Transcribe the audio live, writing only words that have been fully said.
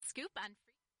Scoop on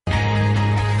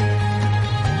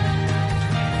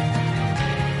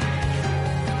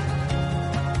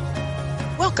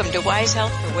Welcome to Wise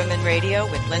Health for Women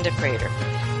Radio with Linda Prater.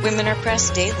 Women are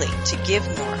pressed daily to give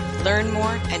more, learn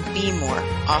more, and be more,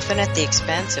 often at the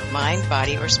expense of mind,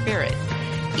 body, or spirit.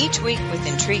 Each week with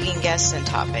intriguing guests and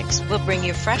topics, we'll bring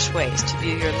you fresh ways to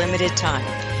view your limited time,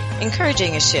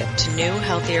 encouraging a shift to new,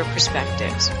 healthier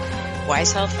perspectives.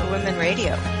 Wise Health for Women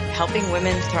Radio, helping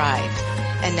women thrive.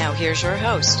 And now here's your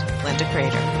host, Linda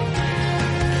Prater.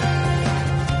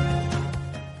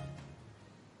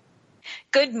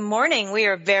 Good morning. We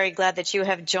are very glad that you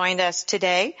have joined us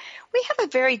today. We have a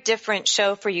very different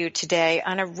show for you today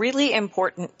on a really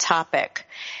important topic.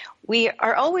 We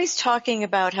are always talking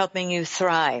about helping you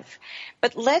thrive,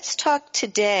 but let's talk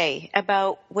today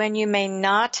about when you may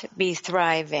not be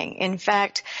thriving. In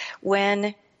fact,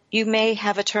 when you may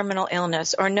have a terminal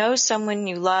illness or know someone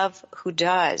you love who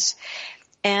does.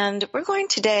 And we're going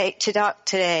to talk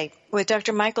today with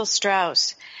Dr. Michael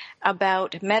Strauss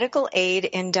about medical aid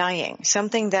in dying,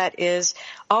 something that is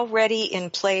already in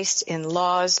place in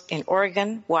laws in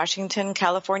Oregon, Washington,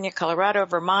 California, Colorado,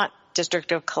 Vermont,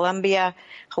 District of Columbia,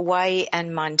 Hawaii,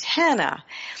 and Montana.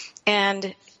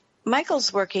 And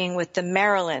Michael's working with the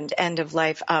Maryland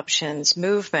End-of-Life Options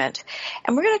movement.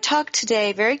 And we're going to talk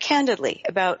today very candidly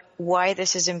about why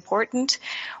this is important,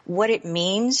 what it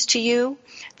means to you,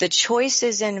 the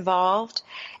choices involved,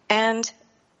 and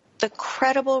the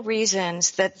credible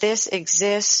reasons that this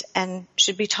exists and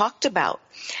should be talked about.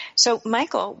 So,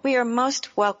 Michael, we are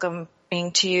most welcoming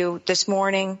to you this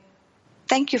morning.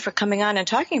 Thank you for coming on and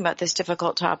talking about this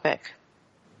difficult topic.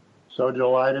 So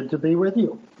delighted to be with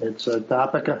you. It's a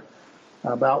topic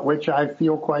about which I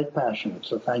feel quite passionate,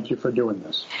 so thank you for doing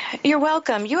this. You're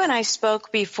welcome. You and I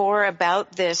spoke before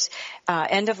about this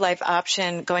end-of-life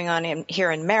option going on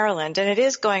here in Maryland, and it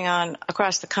is going on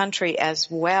across the country as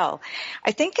well.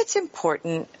 I think it's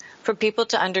important for people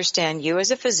to understand you as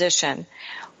a physician,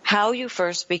 how you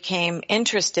first became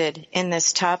interested in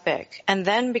this topic, and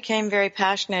then became very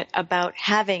passionate about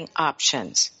having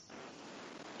options.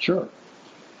 Sure.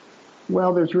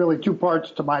 Well, there's really two parts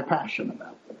to my passion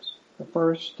about this. The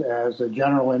first, as a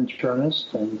general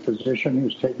internist and physician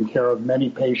who's taken care of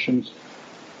many patients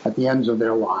at the ends of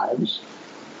their lives,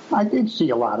 I did see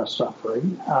a lot of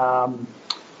suffering,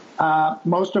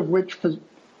 most of which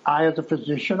I as a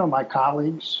physician or my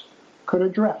colleagues could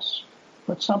address,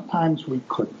 but sometimes we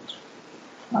couldn't.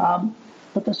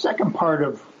 But the second part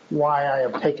of why I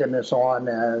have taken this on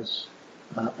as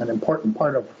an important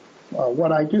part of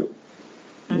what I do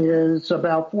is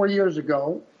about 4 years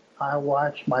ago, I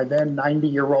watched my then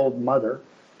 90-year-old mother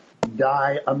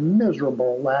die a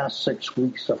miserable last 6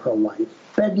 weeks of her life,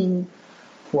 begging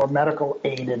for medical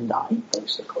aid in dying,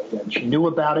 basically. And she knew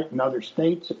about it in other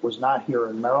states. It was not here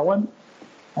in Maryland.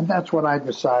 And that's what I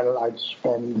decided I'd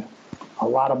spend a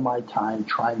lot of my time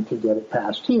trying to get it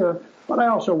passed here. But I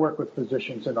also work with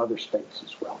physicians in other states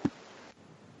as well.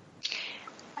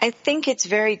 I think it's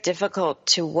very difficult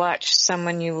to watch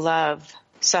someone you love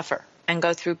suffer and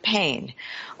go through pain,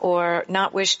 or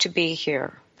not wish to be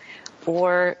here,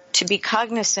 or to be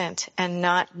cognizant and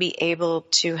not be able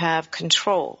to have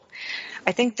control.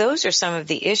 I think those are some of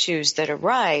the issues that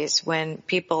arise when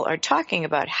people are talking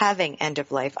about having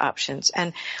end-of-life options.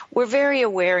 And we're very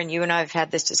aware, and you and I have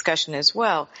had this discussion as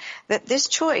well, that this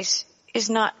choice is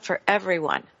not for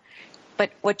everyone.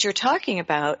 But what you're talking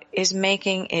about is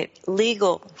making it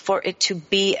legal for it to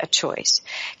be a choice.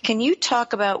 Can you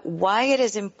talk about why it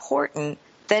is important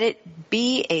that it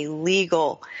be a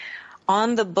legal,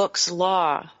 on-the-books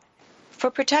law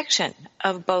for protection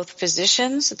of both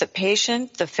physicians, the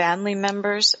patient, the family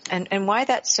members, and why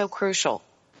that's so crucial?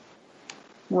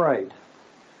 Right.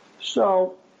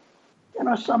 So,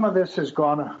 some of this has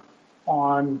gone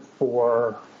on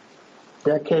for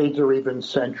decades or even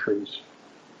centuries,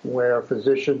 where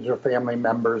physicians or family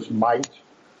members might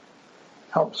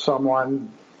help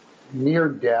someone near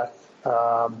death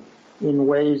in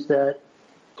ways that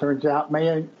turns out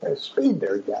may speed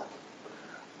their death.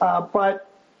 But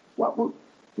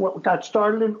what got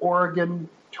started in Oregon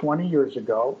 20 years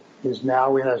ago is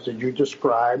now, as you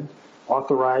described,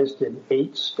 authorized in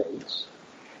 8 states,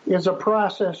 is a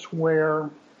process where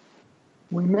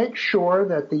we make sure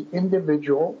that the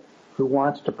individual who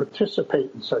wants to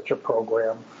participate in such a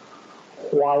program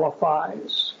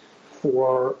qualifies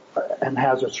for and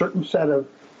has a certain set of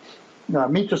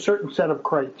meets a certain set of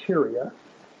criteria,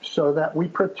 so that we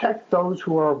protect those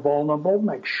who are vulnerable,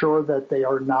 make sure that they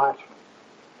are not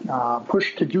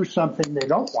pushed to do something they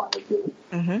don't want to do,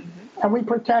 and we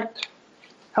protect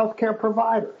healthcare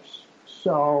providers.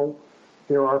 So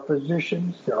there are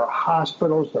physicians, there are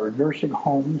hospitals, there are nursing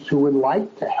homes who would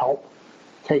like to help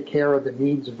take care of the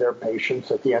needs of their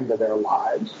patients at the end of their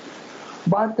lives.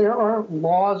 But there are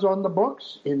laws on the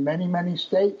books in many, many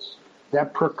states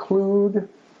that preclude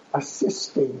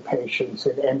assisting patients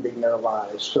in ending their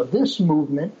lives. So this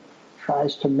movement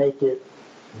tries to make it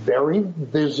very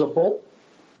visible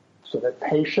so that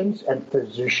patients and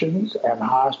physicians and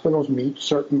hospitals meet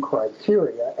certain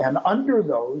criteria, and under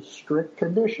those strict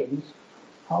conditions,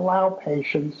 allow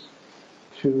patients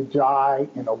to die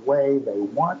in a way they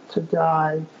want to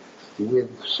die,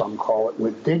 with, some call it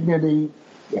with dignity,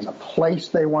 in a place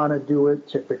they want to do it,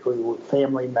 typically with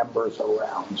family members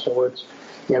around. So it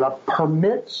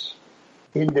permits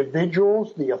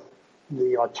individuals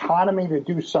the autonomy to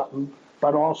do something,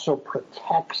 but also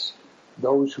protects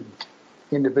those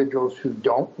individuals who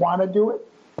don't want to do it,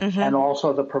 and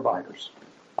also the providers.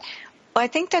 Well, I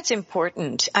think that's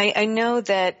important. I know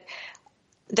that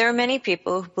there are many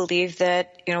people who believe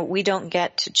that, we don't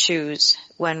get to choose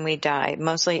when we die,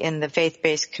 mostly in the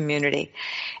faith-based community.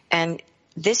 And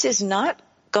this is not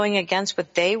going against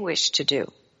what they wish to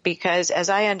do, because as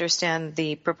I understand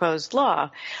the proposed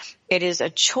law, it is a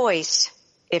choice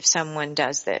if someone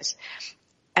does this.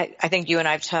 I think you and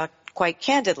I have talked quite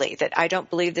candidly that I don't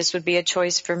believe this would be a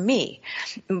choice for me.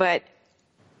 But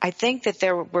I think that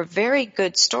there were very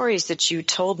good stories that you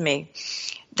told me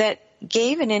that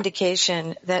gave an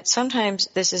indication that sometimes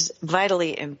this is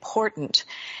vitally important,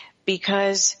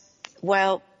 because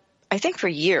while I think for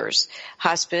years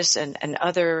hospice and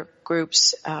other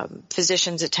groups,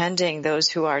 physicians attending those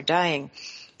who are dying,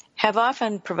 have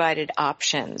often provided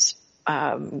options,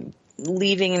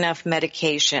 leaving enough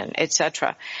medication,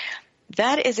 etc.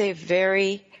 That is a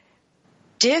very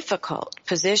difficult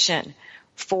position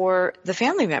for the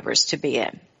family members to be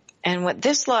in. And what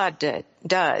this law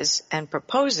does and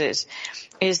proposes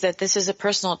is that this is a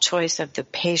personal choice of the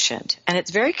patient, and it's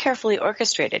very carefully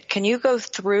orchestrated. Can you go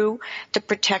through the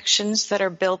protections that are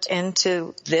built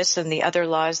into this and the other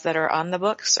laws that are on the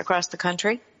books across the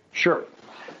country? Sure.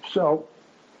 So,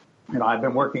 I've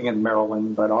been working in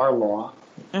Maryland, but our law,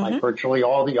 like virtually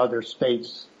all the other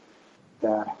states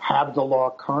that have the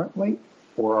law currently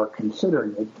or are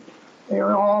considering it, they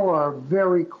all are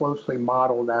very closely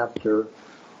modeled after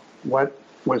what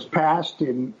was passed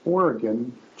in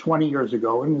Oregon 20 years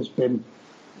ago and has been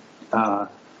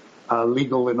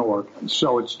legal in Oregon.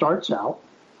 So it starts out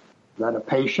that a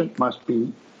patient must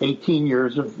be 18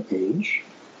 years of age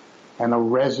and a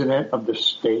resident of the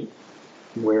state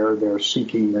where they're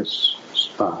seeking this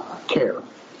care.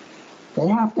 They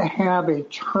have to have a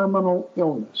terminal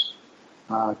illness.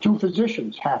 Two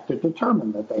physicians have to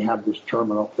determine that they have this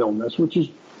terminal illness, which is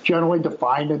generally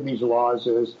defined in these laws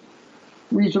as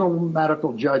reasonable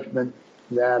medical judgment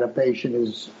that a patient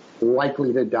is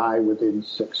likely to die within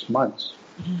 6 months.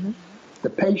 The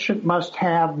patient must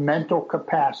have mental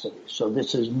capacity. So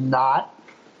this is not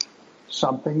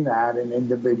something that an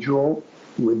individual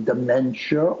with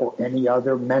dementia or any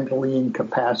other mentally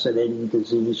incapacitating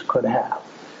disease could have.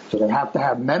 So they have to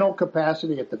have mental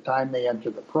capacity at the time they enter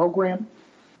the program.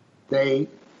 They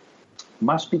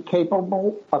must be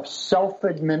capable of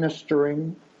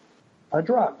self-administering a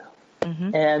drug.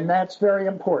 And that's very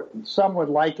important. Some would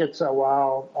like it, so,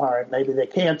 well, all right, maybe they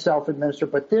can't self-administer,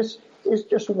 but this is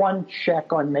just one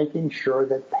check on making sure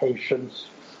that patients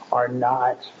are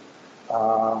not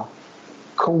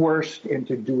coerced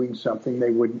into doing something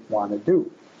they wouldn't want to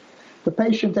do. The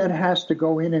patient then has to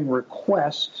go in and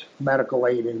request medical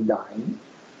aid in dying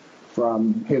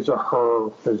from his or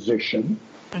her physician,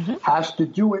 has to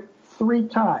do it 3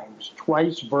 times,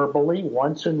 twice verbally,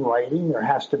 once in writing. There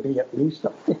has to be at least a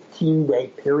 15-day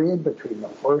period between the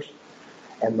first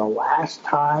and the last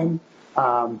time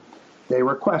they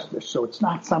request this. So it's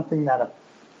not something that a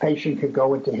patient could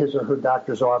go into his or her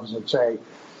doctor's office and say,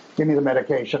 give me the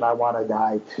medication, I want to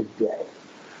die today.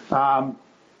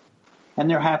 And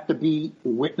there have to be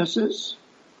witnesses,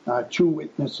 2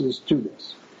 witnesses to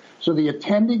this. So the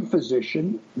attending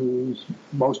physician, who's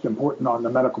most important on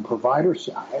the medical provider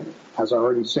side, as I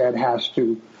already said, has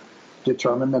to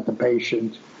determine that the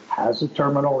patient has a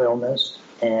terminal illness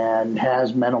and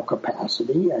has mental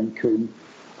capacity and could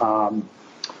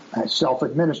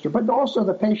self-administer. But also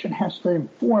the patient has to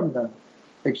inform the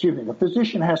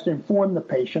physician has to inform the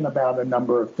patient about a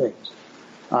number of things.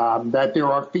 That there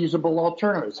are feasible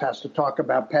alternatives, has to talk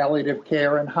about palliative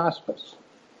care and hospice.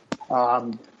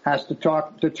 Has to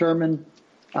talk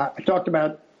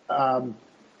about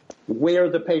where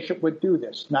the patient would do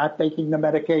this, not taking the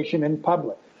medication in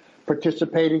public,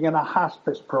 participating in a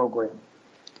hospice program,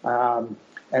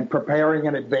 and preparing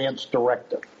an advance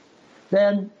directive.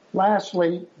 Then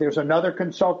Lastly, there's another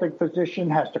consulting physician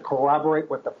has to corroborate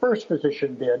what the first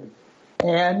physician did.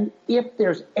 And if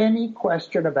there's any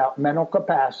question about mental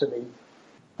capacity,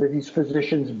 these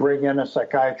physicians bring in a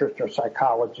psychiatrist or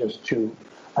psychologist to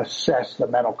assess the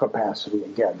mental capacity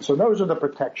again. So those are the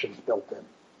protections built in.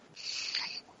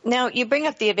 Now, you bring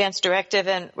up the advance directive,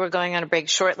 and we're going on a break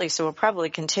shortly, so we'll probably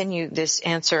continue this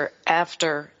answer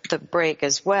after the break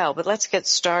as well. But let's get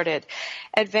started.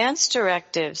 Advance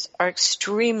directives are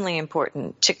extremely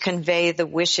important to convey the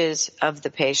wishes of the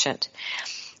patient.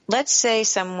 Let's say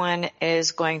someone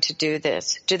is going to do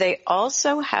this. Do they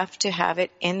also have to have it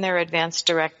in their advance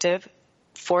directive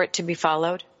for it to be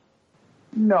followed?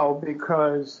 No,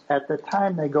 because at the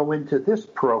time they go into this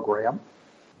program,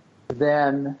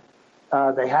 then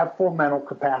they have full mental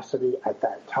capacity at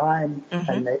that time,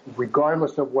 and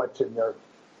regardless of what's in their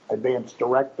advance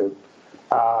directive,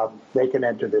 they can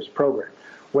enter this program.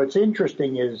 What's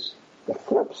interesting is the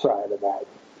flip side of that.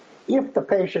 If the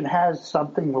patient has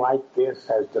something like this,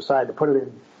 has decided to put it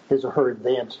in his or her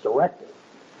advance directive,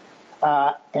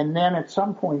 and then at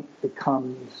some point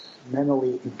becomes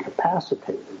mentally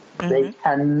incapacitated, they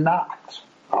cannot,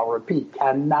 I'll repeat,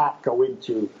 cannot go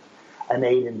into an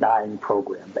aid in dying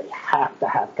program. They have to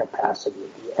have capacity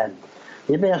at the end.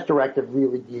 The advance directive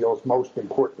really deals most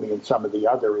importantly in some of the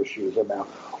other issues about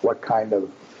what kind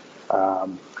of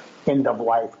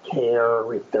end-of-life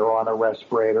care, if they're on a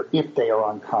respirator, if they are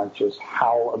unconscious,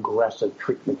 how aggressive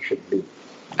treatment should be.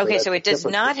 Okay, so it does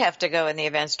not have to go in the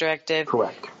advance directive.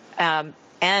 Correct.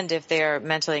 And if they are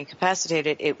mentally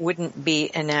incapacitated, it wouldn't be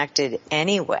enacted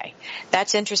anyway.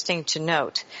 That's interesting to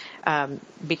note,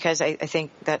 because I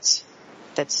think that's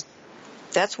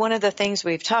one of the things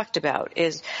we've talked about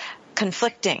is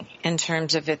conflicting in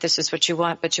terms of if this is what you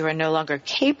want, but you are no longer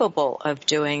capable of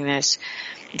doing this.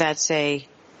 That's a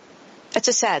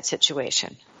sad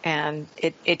situation, and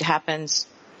it happens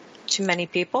to many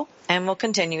people and will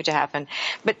continue to happen.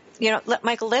 But,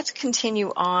 Michael, let's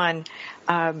continue on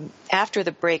after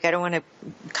the break. I don't want to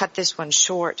cut this one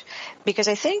short because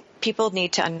I think people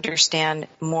need to understand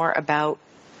more about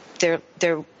their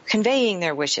conveying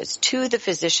their wishes to the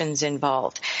physicians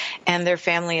involved and their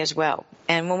family as well.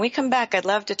 And when we come back, I'd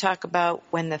love to talk about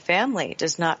when the family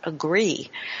does not agree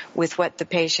with what the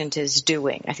patient is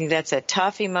doing. I think that's a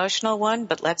tough emotional one,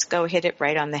 but let's go hit it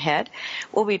right on the head.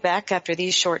 We'll be back after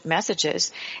these short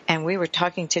messages, and we were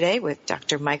talking today with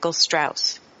Dr. Michael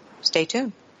Strauss. Stay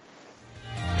tuned.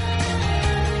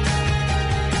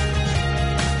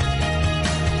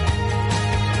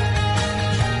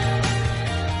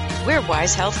 We're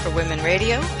Wise Health for Women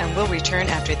Radio, and we'll return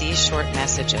after these short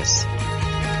messages.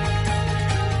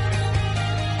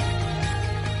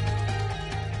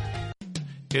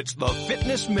 It's the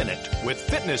Fitness Minute with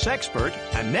fitness expert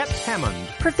Annette Hammond.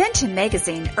 Prevention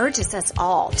Magazine urges us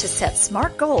all to set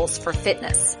SMART goals for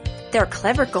fitness. Their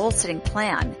clever goal-setting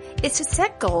plan is to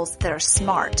set goals that are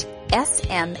SMART,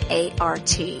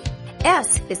 S-M-A-R-T.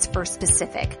 S is for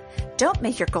specific. Don't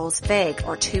make your goals vague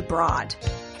or too broad.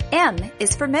 M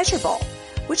is for measurable,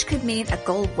 which could mean a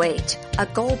goal weight, a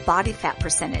goal body fat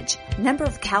percentage, number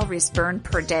of calories burned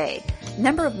per day,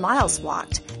 number of miles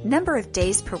walked, number of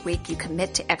days per week you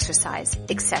commit to exercise,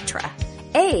 etc.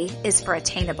 A is for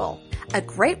attainable. A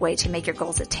great way to make your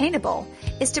goals attainable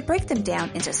is to break them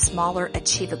down into smaller,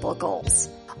 achievable goals.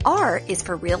 R is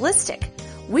for realistic.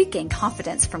 We gain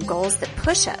confidence from goals that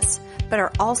push us, but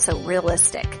are also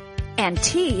realistic. And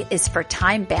T is for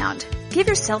time-bound. Give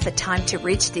yourself a time to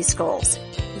reach these goals.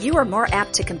 You are more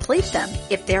apt to complete them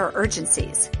if there are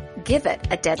urgencies. Give it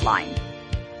a deadline.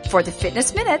 For the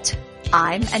Fitness Minute,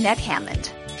 I'm Annette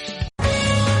Hammond.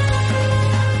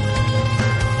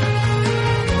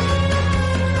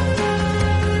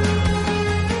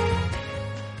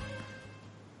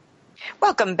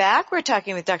 Welcome back. We're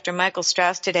talking with Dr. Michael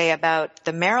Strauss today about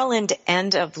the Maryland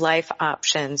end-of-life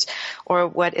options, or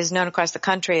what is known across the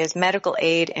country as medical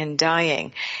aid in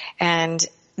dying. And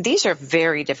these are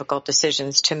very difficult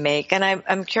decisions to make. And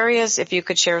I'm curious if you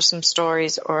could share some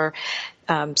stories or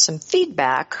some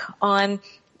feedback on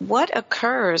what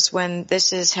occurs when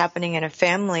this is happening in a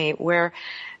family where,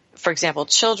 for example,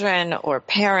 children or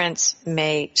parents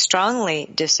may strongly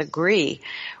disagree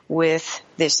with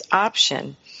this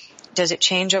option. Does it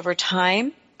change over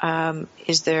time? Are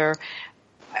there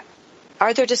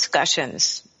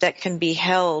discussions that can be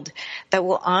held that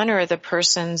will honor the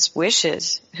person's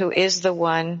wishes who is the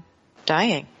one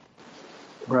dying?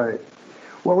 Right.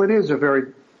 Well, it is a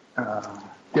very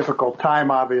difficult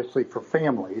time, obviously, for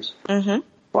families. Mm-hmm.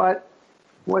 But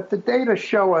what the data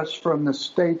show us from the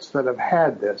states that have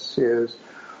had this is,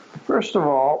 first of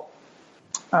all,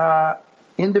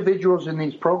 individuals in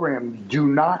these programs do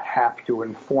not have to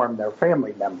inform their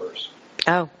family members.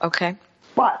 Oh, okay.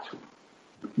 But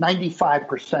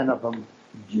 95% of them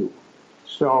do.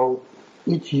 So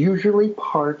it's usually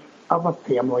part of a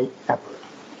family effort.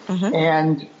 Mm-hmm.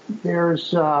 And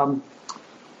there's,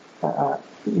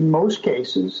 in most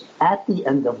cases, at the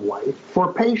end of life,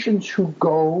 for patients who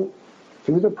go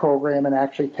through the program and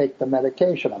actually take the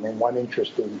medication. I mean, one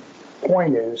interesting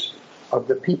point is, of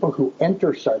the people who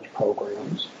enter such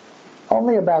programs,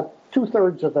 only about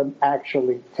 2/3 of them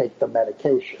actually take the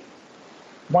medication.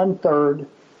 1/3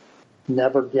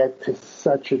 never get to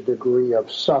such a degree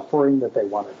of suffering that they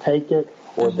want to take it,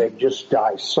 or mm-hmm. they just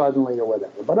die suddenly or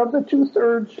whatever. But of the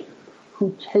 2/3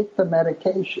 who take the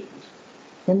medications,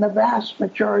 in the vast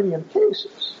majority of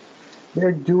cases,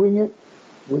 they're doing it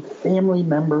with family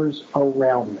members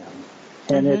around them.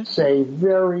 And mm-hmm. it's a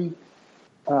very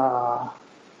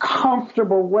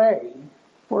comfortable way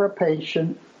for a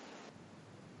patient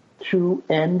to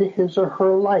end his or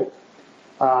her life.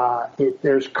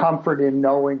 There's comfort in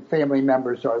knowing family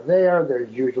members are there.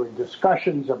 There's usually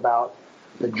discussions about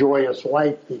the joyous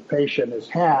life the patient has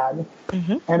had.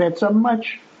 Mm-hmm. And it's a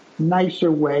much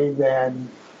nicer way than,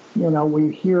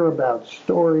 we hear about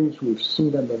stories. We've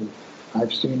seen them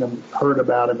I've seen them, heard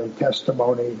about them in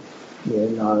testimony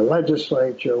in our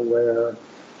legislature where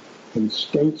in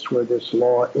states where this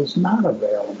law is not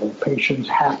available, patients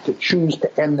have to choose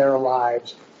to end their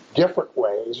lives different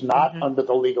ways, not mm-hmm. under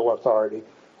the legal authority,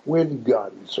 with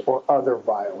guns or other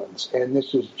violence. And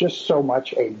this is just so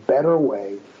much a better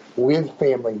way with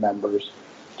family members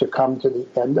to come to the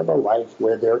end of a life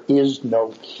where there is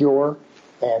no cure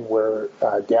and where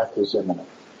death is imminent.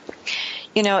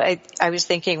 I was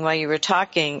thinking while you were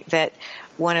talking that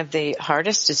one of the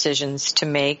hardest decisions to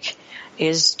make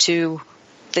is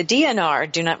the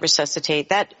DNR, do not resuscitate,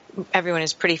 that everyone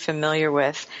is pretty familiar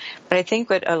with. But I think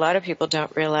what a lot of people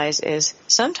don't realize is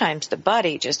sometimes the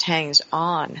body just hangs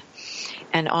on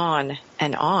and on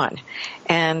and on.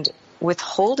 And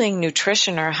withholding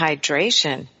nutrition or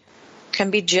hydration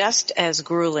can be just as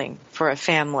grueling for a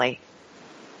family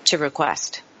to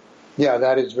request. Yeah,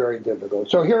 that is very difficult.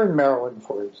 So here in Maryland,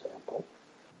 for example,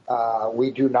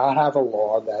 we do not have a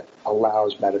law that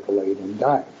allows medical aid in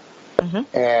dying.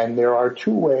 Mm-hmm. And there are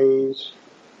two ways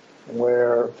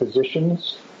where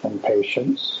physicians and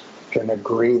patients can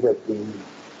agree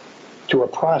to a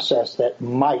process that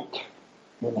might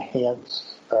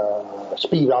enhance,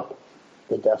 speed up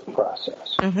the death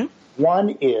process. Mm-hmm.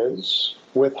 One is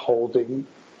withholding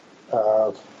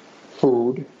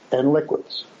food and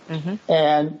liquids. Mm-hmm.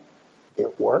 And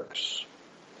it works.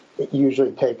 It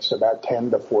usually takes about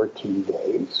 10 to 14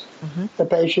 days. Mm-hmm. The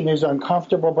patient is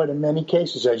uncomfortable, but in many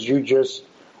cases, as you just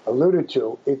alluded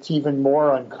to, it's even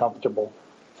more uncomfortable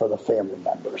for the family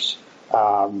members.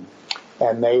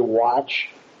 And they watch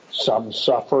some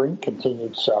suffering,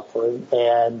 continued suffering,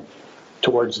 and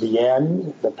towards the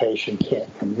end, the patient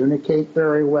can't communicate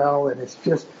very well, and it's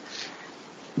just,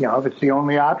 if it's the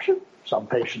only option, some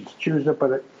patients choose it,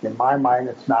 but in my mind,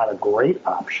 it's not a great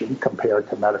option compared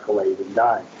to medical aid in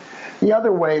dying. The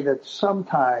other way that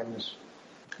sometimes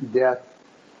death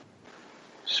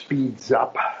speeds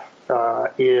up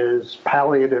is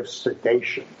palliative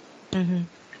sedation. Mm-hmm.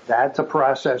 That's a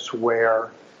process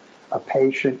where a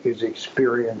patient is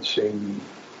experiencing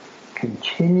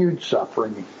continued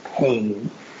suffering,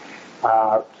 pain.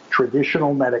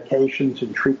 Traditional medications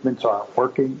and treatments aren't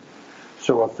working.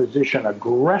 So a physician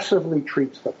aggressively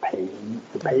treats the pain.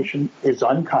 The patient is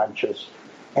unconscious.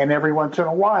 And every once in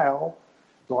a while,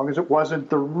 as long as it wasn't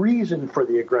the reason for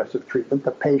the aggressive treatment, the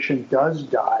patient does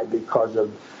die because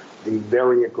of the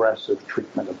very aggressive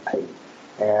treatment of pain.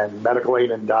 And medical aid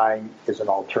in dying is an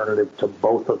alternative to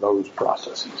both of those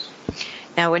processes.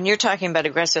 Now, when you're talking about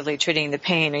aggressively treating the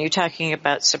pain, are you talking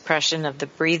about suppression of the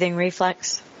breathing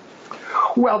reflex?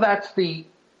 Well, that's the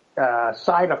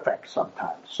side effects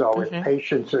sometimes. So mm-hmm. if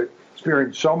patients are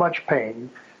experiencing so much pain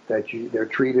that they're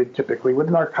treated typically with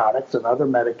narcotics and other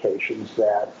medications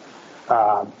that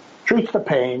treats the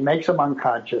pain, makes them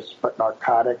unconscious, but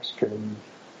narcotics can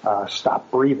stop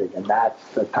breathing. And that's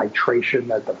the titration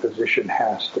that the physician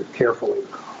has to carefully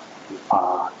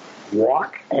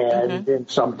walk, and mm-hmm. then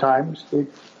sometimes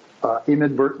it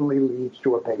inadvertently leads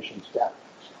to a patient's death.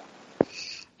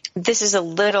 This is a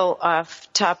little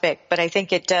off topic, but I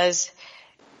think it does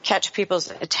catch people's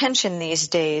attention these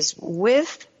days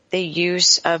with the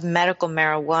use of medical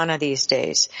marijuana these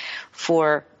days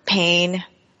for pain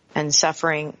and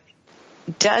suffering.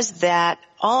 Does that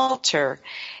alter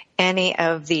any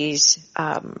of these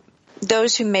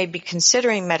those who may be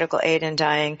considering medical aid in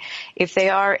dying, if they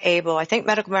are able, I think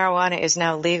medical marijuana is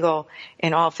now legal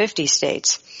in all 50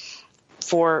 states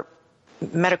for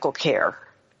medical care,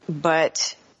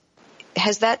 but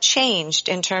has that changed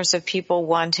in terms of people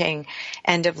wanting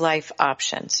end-of-life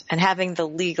options and having the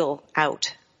legal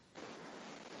out?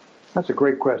 That's a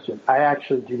great question. I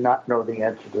actually do not know the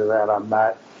answer to that. I'm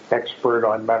not expert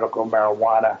on medical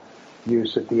marijuana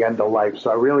use at the end of life, so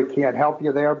I really can't help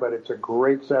you there, but it's a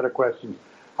great set of questions.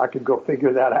 I could go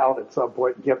figure that out at some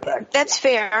point and get back to you. That's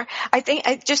fair.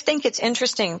 I just think it's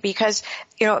interesting because,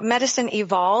 medicine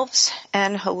evolves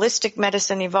and holistic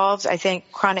medicine evolves. I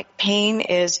think chronic pain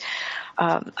is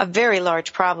a very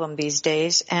large problem these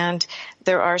days, and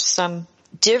there are some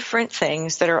different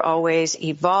things that are always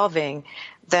evolving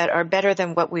that are better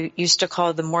than what we used to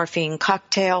call the morphine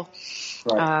cocktail,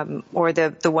 right. Or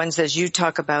the ones that you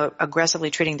talk about,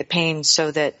 aggressively treating the pain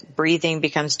so that breathing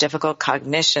becomes difficult,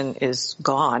 cognition is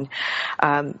gone.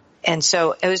 And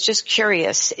so I was just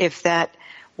curious if that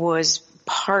was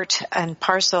part and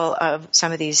parcel of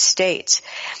some of these states.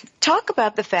 Talk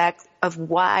about the fact of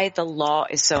why the law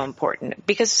is so important,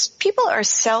 because people are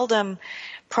seldom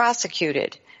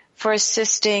prosecuted for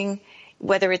assisting,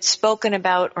 whether it's spoken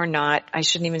about or not. I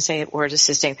shouldn't even say the word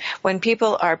assisting. When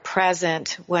people are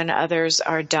present, when others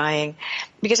are dying,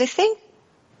 because I think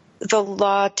the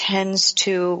law tends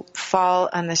to fall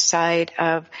on the side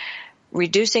of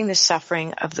reducing the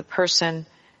suffering of the person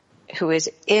who is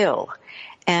ill.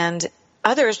 And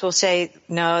others will say,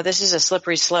 no, this is a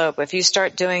slippery slope. If you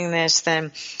start doing this,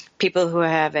 then people who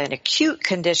have an acute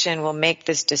condition will make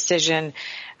this decision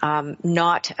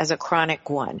not as a chronic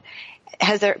one.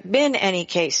 Has there been any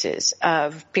cases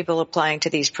of people applying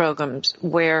to these programs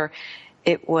where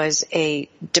it was a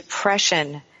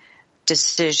depression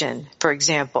decision, for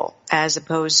example, as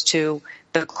opposed to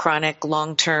the chronic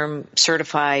long-term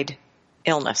certified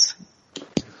illness?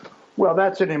 Well,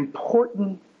 that's an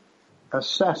important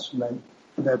assessment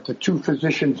that the two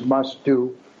physicians must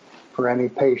do for any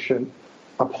patient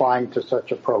applying to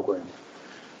such a program.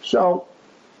 So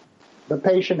the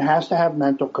patient has to have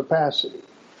mental capacity.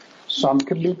 Some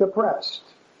can be depressed.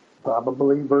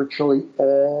 Probably virtually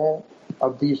all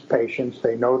of these patients,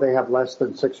 they know they have less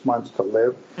than 6 months to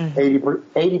live.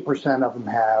 80% of them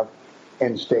have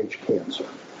end-stage cancer.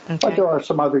 Okay. But there are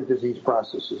some other disease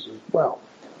processes as well.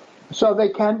 So they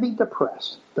can be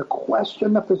depressed. The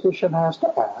question the physician has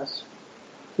to ask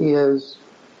is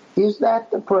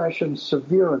that depression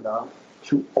severe enough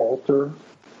to alter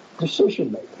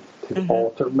decision-making, to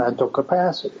alter mental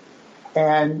capacity?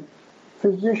 And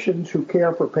physicians who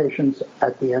care for patients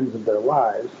at the end of their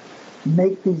lives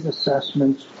make these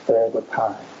assessments all the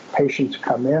time. Patients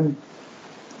come in,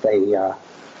 they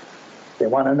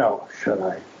want to know, should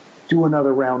I do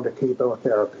another round of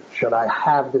chemotherapy? Should I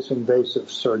have this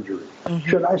invasive surgery?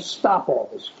 Should I stop all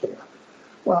this care?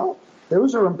 Well,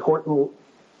 those are important,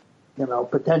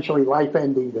 potentially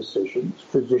life-ending decisions.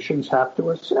 Physicians have to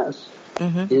assess.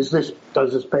 Does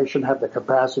this patient have the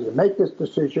capacity to make this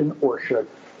decision, or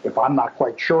if I'm not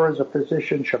quite sure as a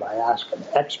physician, should I ask an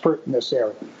expert in this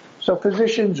area? So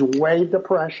physicians weigh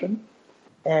depression,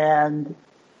 and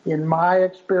in my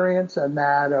experience and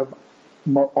that of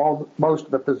most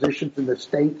of the physicians in the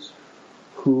states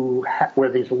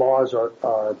where these laws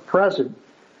are present,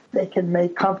 they can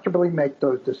comfortably make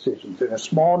those decisions. In a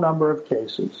small number of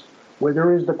cases where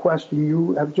there is the question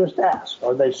you have just asked,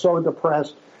 are they so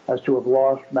depressed as to have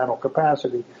lost mental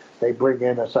capacity, they bring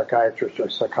in a psychiatrist or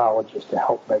psychologist to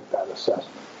help make that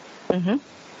assessment.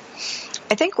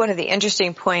 I think one of the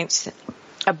interesting points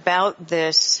about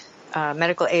this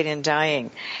medical aid in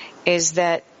dying is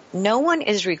that no one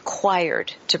is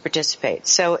required to participate.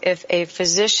 So if a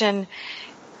physician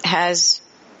has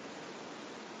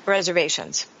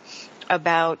reservations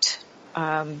about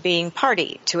being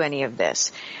party to any of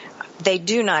this, they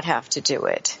do not have to do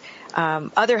it.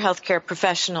 Other healthcare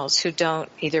professionals who don't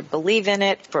either believe in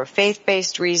it for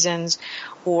faith-based reasons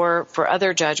or for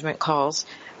other judgment calls,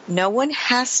 no one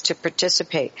has to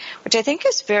participate, which I think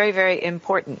is very, very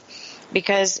important,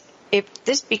 because if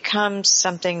this becomes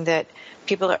something that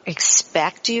people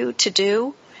expect you to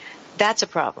do, that's a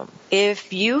problem.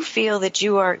 If you feel that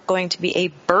you are going to be a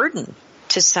burden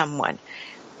to someone,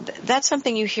 that's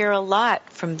something you hear a lot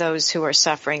from those who are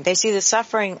suffering. They see the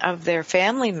suffering of their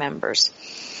family members,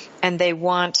 and they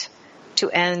want to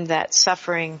end that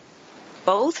suffering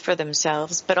both for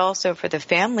themselves but also for the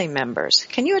family members.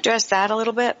 Can you address that a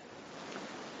little bit?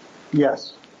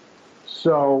 Yes.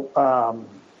 So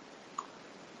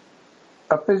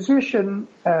a physician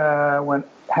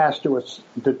has to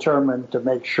determine to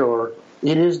make sure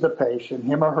it is the patient,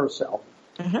 him or herself,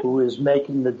 who is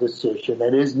making the decision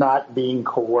and is not being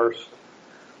coerced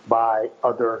by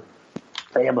other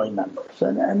family members.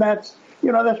 And that's,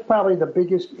 that's probably the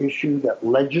biggest issue that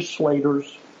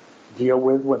legislators deal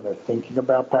with when they're thinking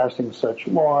about passing such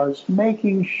laws,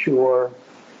 making sure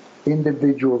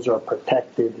individuals are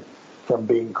protected from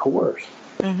being coerced.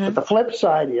 But the flip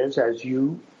side is, as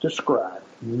you described,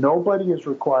 nobody is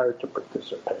required to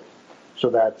participate. So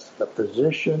that's the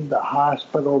physician, the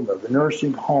hospital, the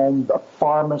nursing home, the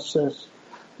pharmacist.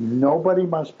 Nobody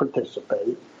must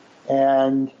participate.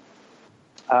 And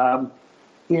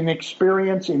in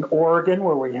experience in Oregon,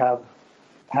 where we have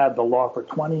had the law for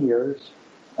 20 years,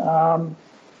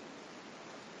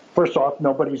 first off,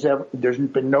 there's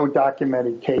been no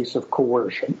documented case of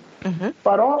coercion.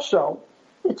 But also,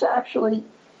 it's actually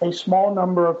a small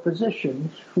number of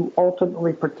physicians who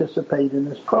ultimately participate in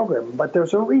this program. But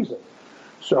there's a reason.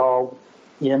 So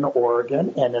in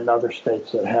Oregon and in other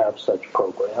states that have such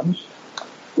programs,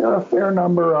 there are a fair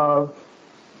number of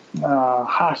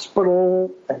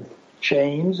hospital and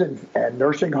chains and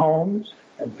nursing homes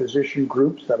and physician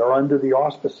groups that are under the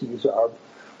auspices of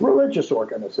religious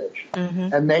organizations.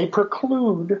 And they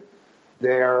preclude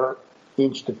their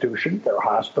institutions, their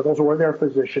hospitals, or their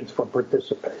physicians from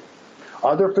participating.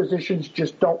 Other physicians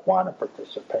just don't want to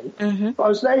participate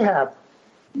because they have,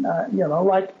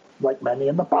 like many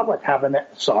in the public,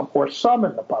 some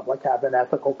in the public have an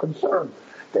ethical concern.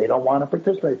 They don't want to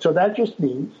participate. So that just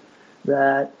means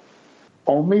that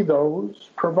only those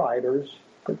providers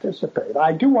participate.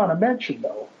 I do want to mention,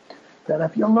 though, that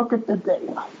if you look at the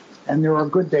data, and there are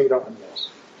good data on this,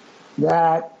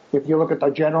 that if you look at the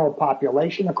general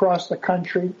population across the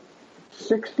country,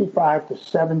 65 to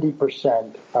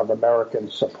 70% of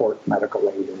Americans support medical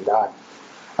aid in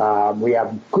dying. We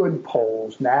have good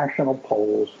polls, national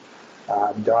polls,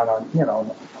 done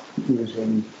on,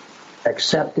 using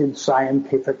accepted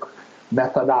scientific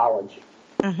methodology.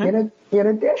 In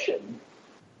addition,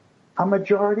 a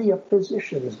majority of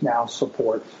physicians now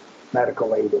support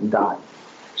medical aid in dying.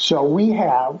 So we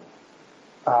have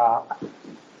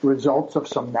results of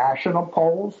some national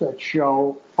polls that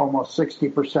show almost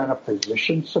 60% of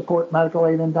physicians support medical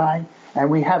aid in dying.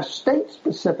 And we have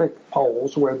state-specific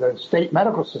polls where the state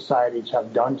medical societies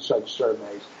have done such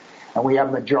surveys. And we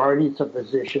have majorities of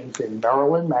physicians in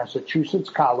Maryland, Massachusetts,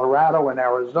 Colorado, and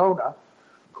Arizona.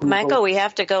 Michael, we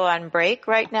have to go on break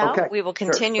right now. Okay. We will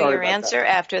continue your answer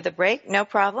after the break. No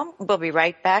problem. We'll be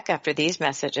right back after these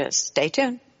messages. Stay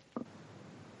tuned.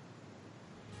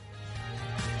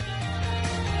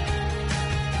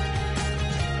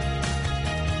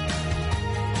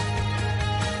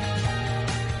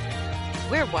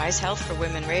 We're Wise Health for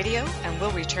Women Radio, and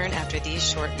we'll return after these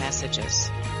short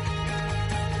messages.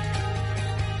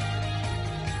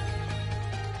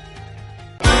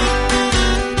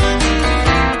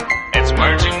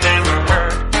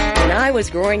 When I was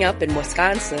growing up in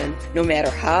Wisconsin, no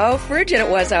matter how frigid it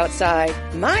was outside,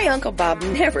 my Uncle Bob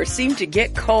never seemed to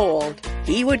get cold.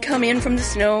 He would come in from the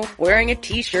snow wearing a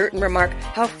t-shirt and remark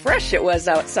how fresh it was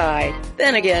outside.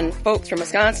 Then again, folks from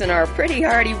Wisconsin are a pretty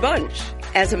hardy bunch.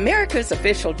 As America's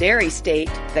official dairy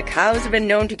state, the cows have been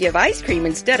known to give ice cream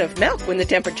instead of milk when the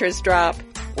temperatures drop.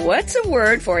 What's a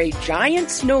word for a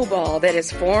giant snowball that is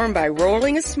formed by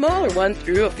rolling a smaller one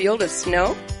through a field of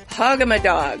snow?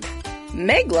 Hog-em-a-dog.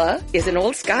 Megla is an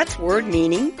old Scots word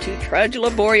meaning to trudge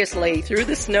laboriously through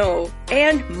the snow.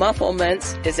 And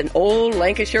mufflements is an old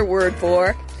Lancashire word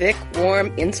for thick,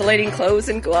 warm, insulating clothes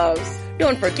and gloves.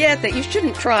 Don't forget that you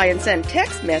shouldn't try and send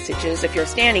text messages if you're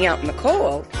standing out in the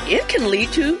cold. It can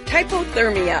lead to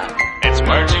hypothermia. It's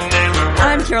words you never heard.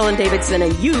 I'm Carolyn Davidson,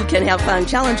 and you can have fun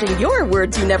challenging your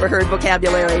words you never heard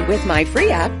vocabulary with my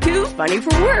free app, Too Funny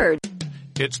for Words.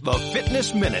 It's the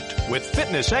Fitness Minute with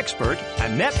fitness expert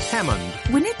Annette Hammond.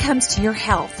 When it comes to your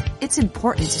health, it's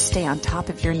important to stay on top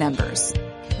of your numbers.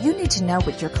 You need to know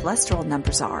what your cholesterol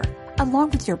numbers are, along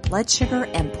with your blood sugar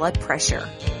and blood pressure.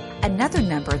 Another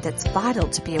number that's vital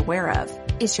to be aware of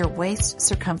is your waist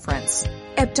circumference.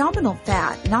 Abdominal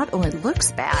fat not only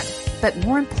looks bad, but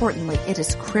more importantly, it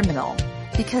is criminal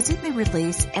because it may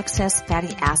release excess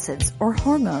fatty acids or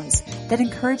hormones that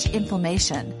encourage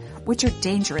inflammation, which are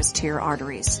dangerous to your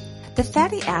arteries. The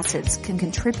fatty acids can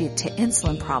contribute to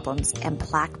insulin problems and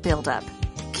plaque buildup.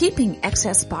 Keeping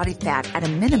excess body fat at a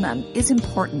minimum is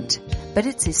important, but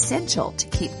it's essential to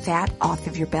keep fat off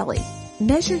of your belly.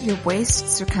 Measure your waist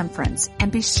circumference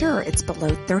and be sure it's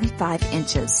below 35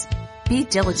 inches. Be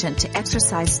diligent to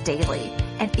exercise daily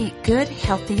and eat good,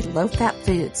 healthy, low-fat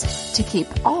foods to keep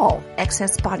all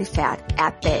excess body fat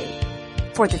at bay.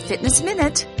 For the Fitness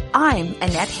Minute, I'm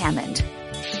Annette Hammond.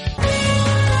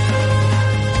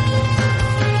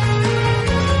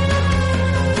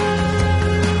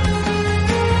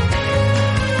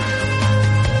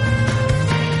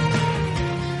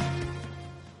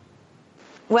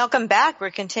 Welcome back.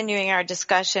 We're continuing our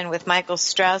discussion with Michael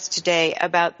Strauss today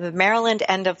about the Maryland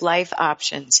end-of-life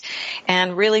options,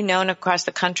 and really known across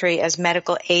the country as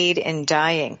medical aid in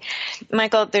dying.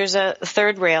 Michael, there's a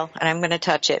third rail, and I'm going to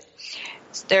touch it.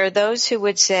 There are those who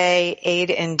would say aid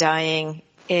in dying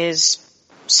is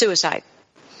suicide,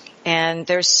 and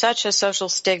there's such a social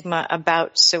stigma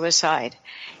about suicide.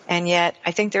 And yet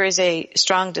I think there is a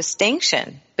strong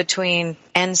distinction between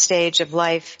end stage of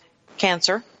life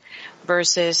cancer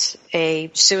versus a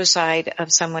suicide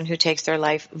of someone who takes their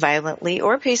life violently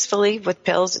or peacefully with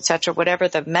pills, etc., whatever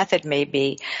the method may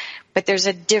be. But there's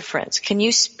a difference. Can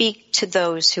you speak to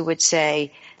those who would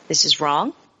say this is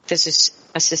wrong, this is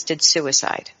assisted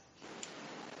suicide?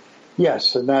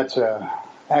 Yes, and that's an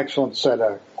excellent set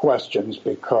of questions,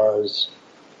 because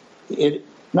it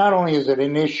not only is it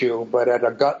an issue, but at a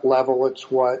gut level,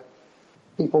 it's what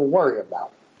people worry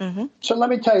about. Mm-hmm. So let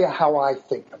me tell you how I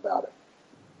think about it.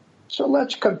 So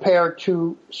let's compare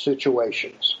two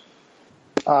situations.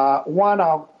 One,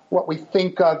 what we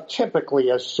think of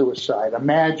typically as suicide.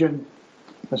 Imagine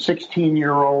a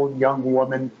 16-year-old young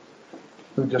woman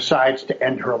who decides to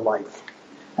end her life.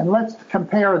 And let's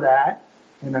compare that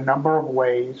in a number of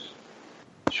ways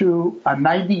to a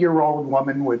 90-year-old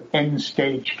woman with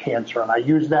end-stage cancer. And I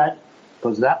use that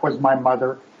because that was my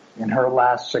mother in her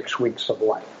last 6 weeks of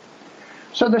life.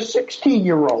 So the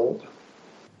 16-year-old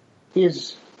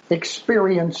is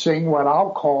experiencing what I'll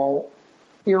call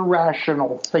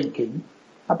irrational thinking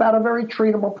about a very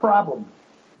treatable problem.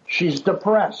 She's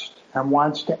depressed and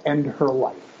wants to end her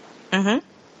life. Mm-hmm.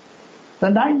 The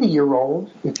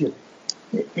 90-year-old,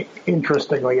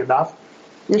 interestingly enough,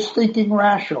 is thinking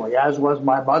rationally, as was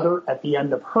my mother at the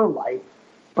end of her life,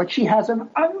 but she has an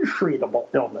untreatable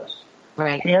illness.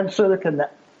 Right. Cancer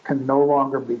that can no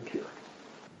longer be cured.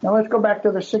 Now let's go back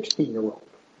to the 16-year-old.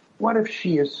 What if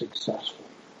she is successful?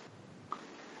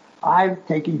 I've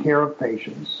taken care of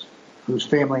patients whose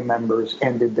family members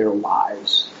ended their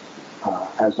lives,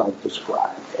 as I've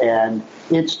described. And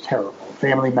it's terrible.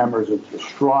 Family members are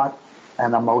distraught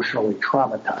and emotionally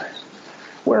traumatized.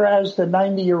 Whereas the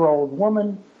 90-year-old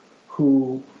woman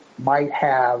who might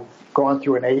have gone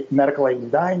through a medical aid in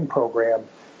dying program,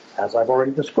 as I've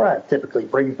already described, typically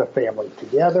brings the family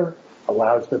together,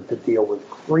 allows them to deal with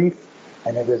grief,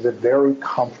 and it is a very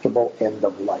comfortable end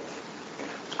of life.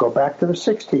 Let's go back to the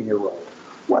 16-year-old.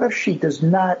 What if she does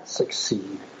not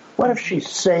succeed? What if she's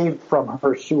saved from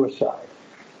her suicide?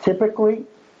 Typically,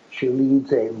 she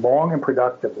leads a long and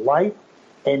productive life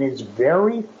and is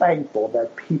very thankful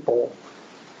that people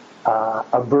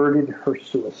averted her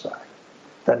suicide.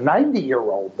 The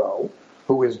 90-year-old, though,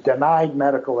 who is denied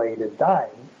medical aid in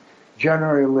dying,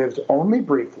 generally lives only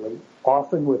briefly,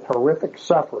 often with horrific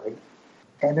suffering,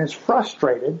 and is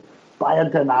frustrated by a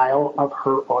denial of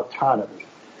her autonomy.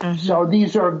 Mm-hmm. So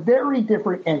these are very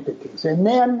different entities. And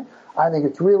then I think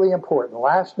it's really important.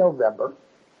 Last November,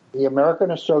 the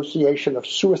American Association of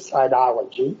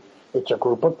Suicidology, it's a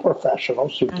group of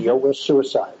professionals who deal with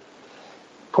suicide,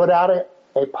 put out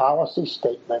a policy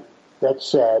statement that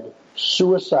said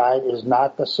suicide is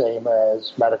not the same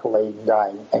as medical aid in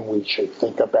dying, and we should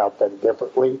think about them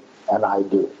differently, and I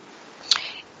do.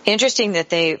 Interesting that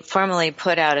they formally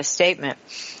put out a statement,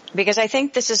 because I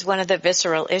think this is one of the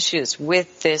visceral issues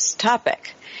with this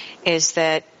topic, is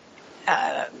that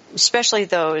especially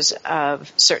those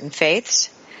of certain faiths,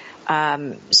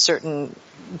 certain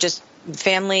just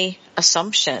family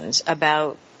assumptions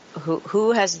about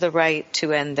who has the right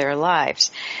to end their lives.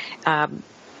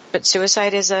 But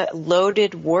suicide is a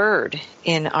loaded word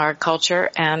in our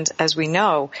culture, and as we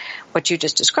know, what you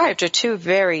just described are two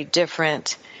very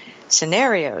different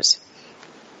scenarios.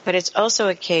 But it's also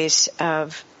a case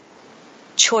of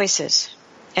choices.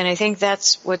 And I think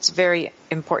that's what's very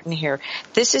important here.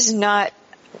 This is not,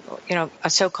 a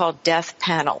so-called death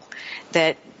panel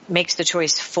that makes the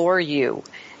choice for you.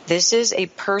 This is a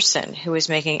person who is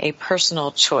making a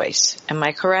personal choice. Am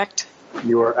I correct?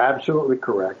 You are absolutely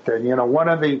correct. And, one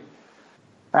of the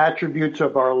attributes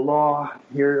of our law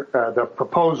here, the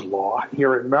proposed law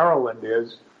here in Maryland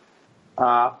is,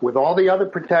 with all the other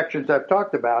protections I've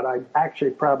talked about, I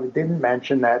actually probably didn't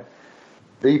mention that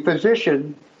the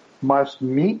physician must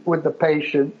meet with the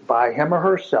patient by him or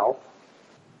herself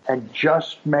and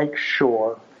just make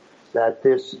sure that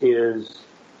this is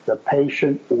the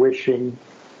patient wishing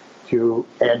to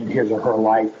end his or her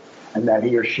life and that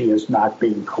he or she is not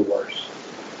being coerced.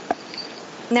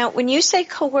 Now, when you say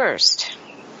coerced,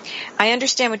 I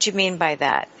understand what you mean by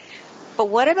that. But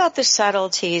what about the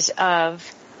subtleties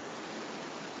of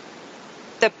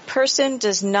the person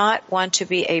does not want to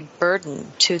be a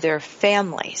burden to their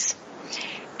families?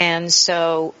 And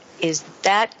so is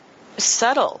that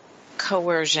subtle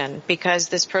coercion because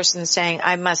this person's saying,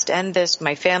 I must end this,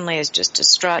 my family is just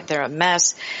distraught, they're a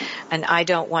mess, and I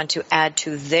don't want to add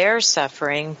to their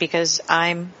suffering because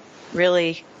I'm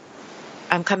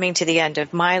coming to the end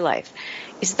of my life.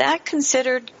 Is that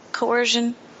considered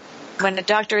coercion when a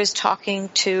doctor is talking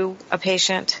to a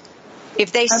patient?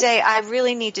 If they say, I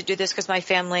really need to do this because my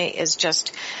family is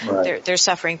just, they're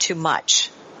suffering too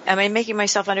much. Am I making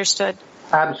myself understood?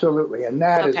 Absolutely. And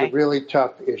that is a really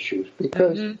tough issue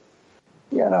because,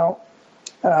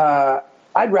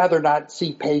 I'd rather not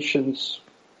see patients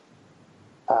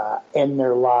end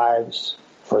their lives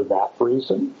for that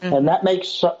reason. Mm-hmm. And that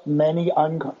makes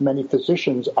many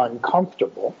physicians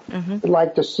uncomfortable. Mm-hmm. They'd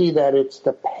like to see that it's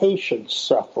the patient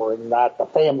suffering, not the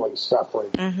family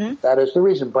suffering. Mm-hmm. That is the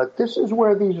reason. But this is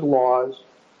where these laws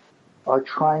are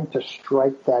trying to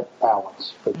strike that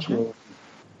balance between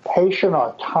patient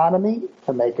autonomy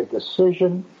to make a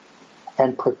decision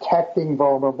and protecting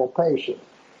vulnerable patients.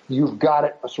 You've got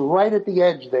it right at the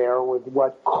edge there with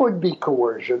what could be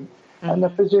coercion, and the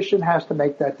physician has to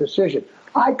make that decision.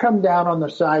 I come down on the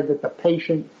side that the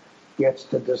patient gets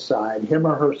to decide, him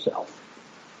or herself,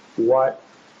 what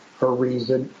her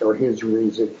reason or his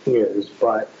reason is.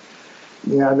 But,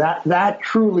 that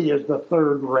truly is the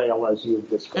third rail, as you've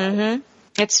described. Mm-hmm.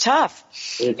 It's tough.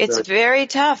 It's very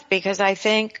tough because I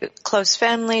think close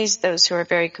families, those who are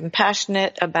very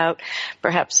compassionate about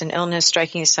perhaps an illness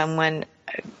striking someone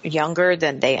younger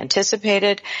than they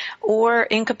anticipated or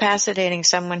incapacitating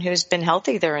someone who's been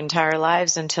healthy their entire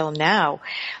lives until now,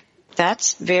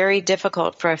 that's very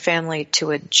difficult for a family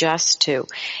to adjust to.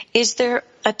 Is there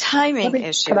a timing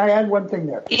issue? Can I add one thing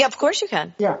there? Yeah, of course you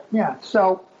can. Yeah.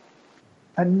 So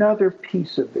another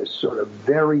piece of this sort of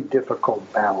very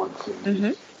difficult balancing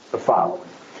is the following.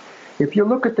 If you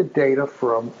look at the data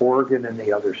from Oregon and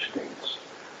the other states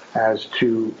as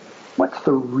to what's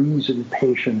the reason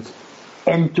patients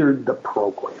entered the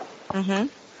program,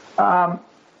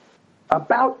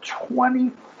 about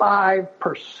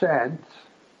 25%,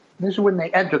 this is when they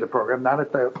enter the program, not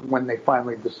when they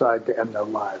finally decide to end their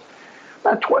lives,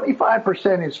 about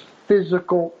 25% is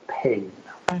physical pain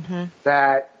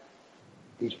that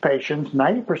these patients,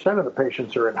 90% of the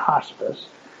patients are in hospice.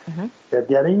 They're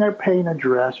getting their pain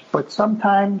addressed, but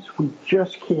sometimes we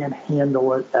just can't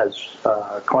handle it as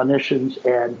clinicians,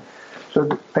 and so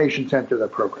the patients enter the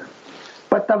program.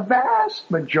 But the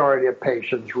vast majority of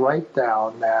patients write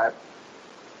down that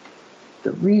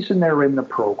the reason they're in the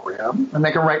program, and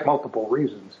they can write multiple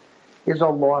reasons, is a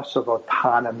loss of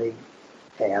autonomy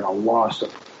and a loss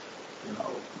of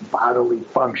bodily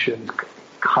functions,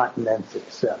 continence,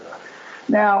 etc.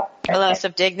 Now, a loss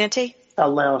of dignity? A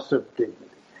loss of dignity.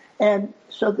 And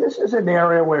so this is an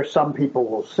area where some people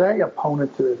will say,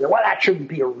 opponents to it, well, that shouldn't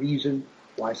be a reason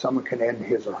why someone can end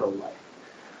his or her life.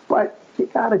 But you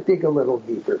got to dig a little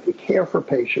deeper. If you care for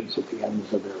patients at the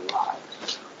ends of their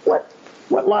lives,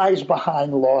 what lies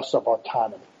behind loss of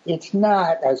autonomy? It's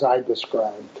not, as I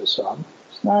described to some,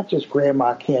 it's not just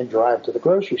grandma can't drive to the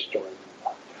grocery store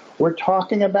anymore. We're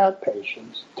talking about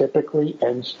patients, typically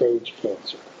end-stage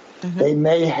cancer. They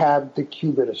may have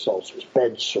decubitus ulcers,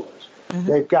 bed sores.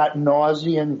 They've got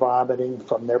nausea and vomiting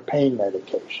from their pain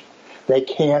medication. They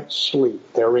can't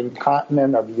sleep. They're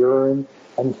incontinent of urine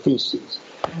and feces.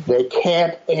 They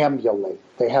can't ambulate.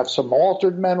 They have some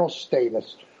altered mental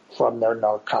status from their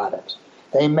narcotics.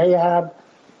 They may have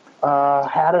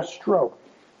had a stroke.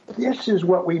 This is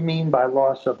what we mean by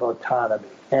loss of autonomy.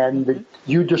 And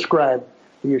you described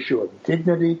the issue of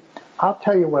dignity. I'll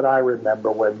tell you what I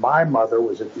remember when my mother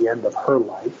was at the end of her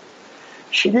life.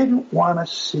 She didn't want to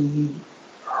see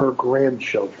her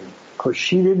grandchildren because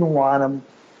she didn't want them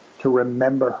to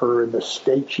remember her in the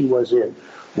state she was in,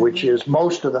 which is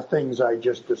most of the things I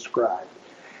just described.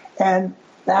 And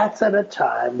that's at a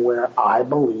time where I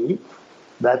believe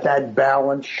that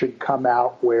balance should come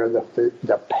out where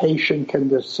the patient can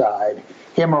decide,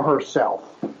 him or herself,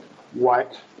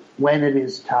 when it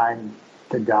is time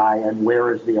to die and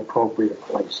where is the appropriate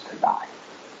place to die.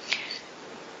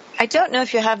 I don't know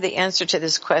if you have the answer to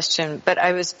this question, but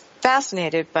I was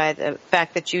fascinated by the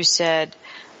fact that you said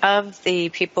of the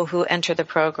people who enter the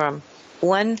program,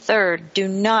 1/3 do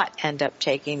not end up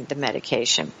taking the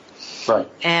medication. Right.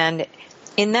 And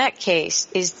in that case,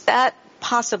 is that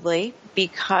possibly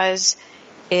because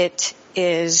it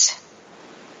is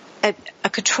a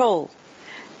control?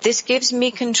 This gives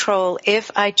me control if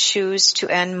I choose to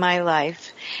end my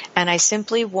life, and I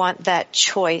simply want that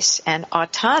choice and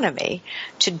autonomy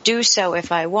to do so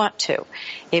if I want to.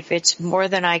 If it's more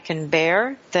than I can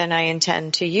bear, then I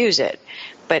intend to use it.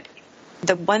 But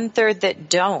the 1/3 that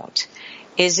don't,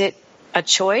 is it a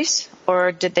choice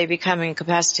or did they become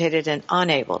incapacitated and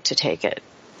unable to take it?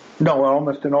 No,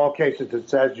 almost in all cases,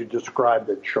 it's as you described,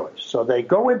 the choice. So they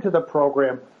go into the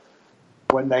program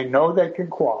when they know they can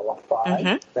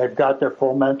qualify, they've got their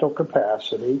full mental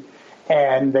capacity,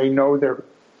 and they know they're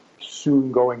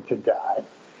soon going to die.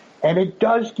 And it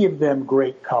does give them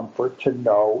great comfort to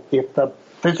know if the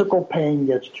physical pain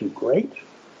gets too great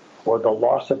or the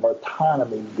loss of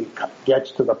autonomy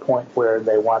gets to the point where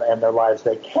they want to end their lives,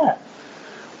 they can.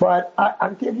 But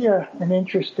I'll give you an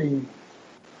interesting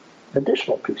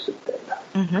additional piece of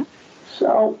data.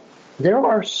 So there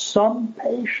are some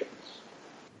patients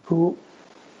who,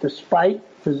 despite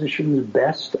physicians'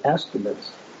 best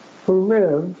estimates, who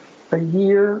live a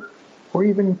year or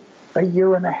even a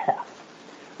year and a half.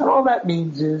 And all that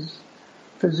means is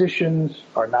physicians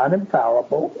are not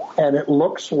infallible, and it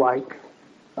looks like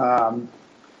that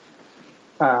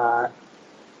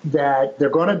they're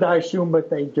going to die soon,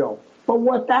 but they don't. But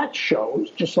what that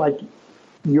shows, just like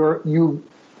you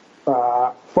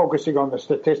focusing on the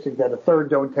statistic that a third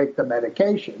don't take the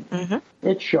medication,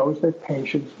 it shows that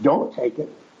patients don't take it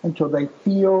until they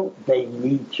feel they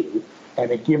need to.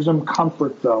 And it gives them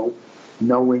comfort, though,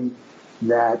 knowing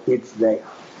that it's there.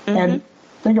 And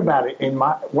think about it.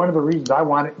 One of the reasons I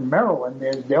want it in Maryland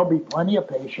is there'll be plenty of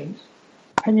patients,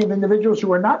 plenty of individuals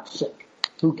who are not sick,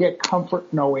 who get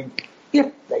comfort knowing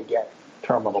if they get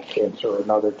terminal cancer or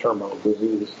another terminal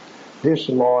disease, this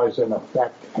law is in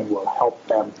effect and will help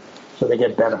them so they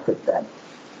get benefit then.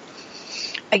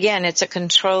 Again, it's a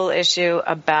control issue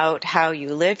about how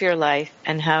you live your life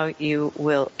and how you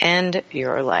will end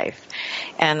your life.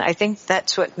 And I think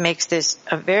that's what makes this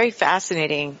a very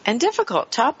fascinating and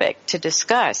difficult topic to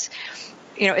discuss.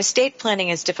 You know, estate planning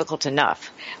is difficult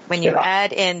enough. When you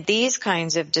add in these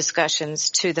kinds of discussions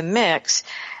to the mix,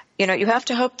 you know, you have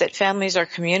to hope that families are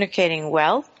communicating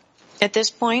well at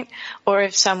this point, or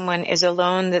if someone is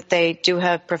alone, that they do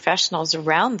have professionals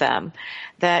around them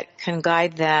that can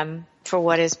guide them for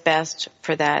what is best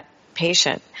for that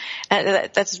patient.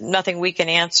 And that's nothing we can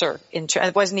answer.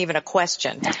 It wasn't even a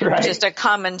question, just a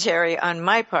commentary on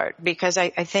my part, because I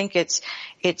think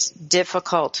it's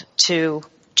difficult to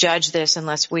judge this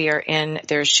unless we are in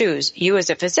their shoes. You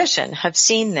as a physician have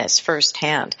seen this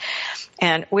firsthand.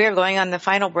 And we are going on the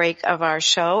final break of our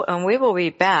show, and we will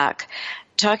be back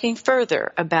talking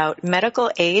further about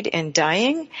medical aid in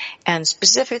dying and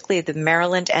specifically the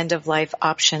Maryland End of Life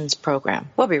Options Program.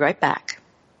 We'll be right back.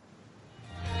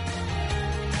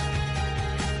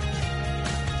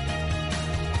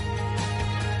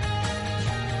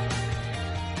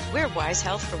 We're Wise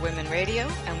Health for Women Radio,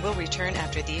 and we'll return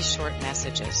after these short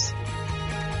messages.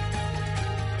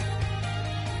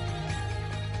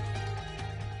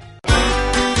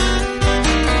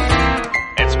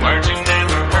 It's words you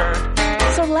never heard.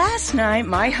 So last night,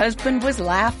 my husband was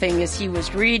laughing as he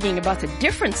was reading about the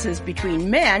differences between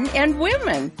men and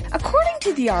women. According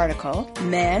to the article,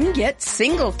 men get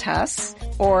single tusks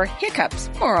or hiccups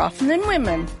more often than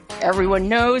women. Everyone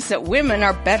knows that women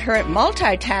are better at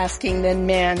multitasking than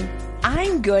men.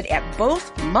 I'm good at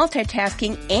both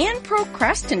multitasking and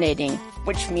procrastinating,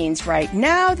 which means right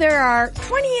now there are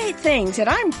 28 things that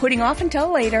I'm putting off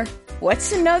until later.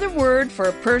 What's another word for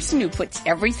a person who puts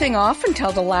everything off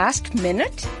until the last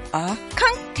minute? A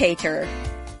cunctator.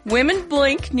 Women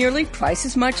blink nearly twice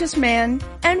as much as men,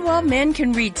 and while men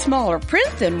can read smaller print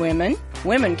than women,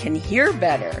 women can hear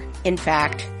better. In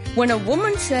fact, when a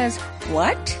woman says,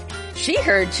 "What?" she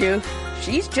heard you.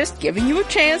 She's just giving you a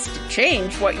chance to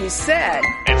change what you said.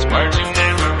 It's words you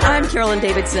never heard. I'm Carolyn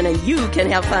Davidson, and you can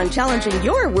have fun challenging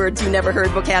your words you never heard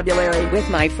vocabulary with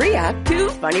my free app, Too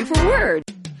Funny for Words.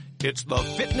 It's the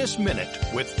Fitness Minute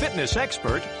with fitness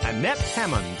expert Annette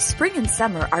Hammond. Spring and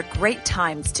summer are great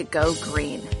times to go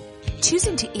green.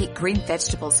 Choosing to eat green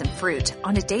vegetables and fruit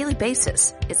on a daily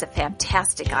basis is a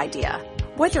fantastic idea.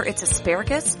 Whether it's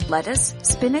asparagus, lettuce,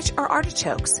 spinach, or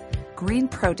artichokes, green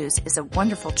produce is a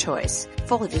wonderful choice,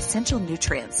 full of essential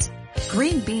nutrients.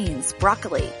 Green beans,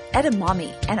 broccoli,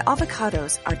 edamame, and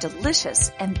avocados are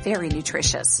delicious and very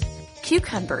nutritious.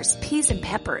 Cucumbers, peas, and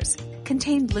peppers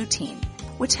contain lutein,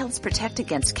 which helps protect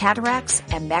against cataracts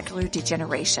and macular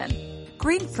degeneration.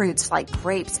 Green fruits like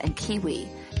grapes and kiwi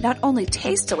not only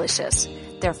taste delicious,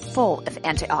 they're full of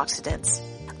antioxidants.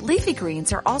 Leafy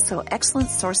greens are also excellent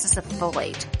sources of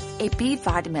folate, a B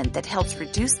vitamin that helps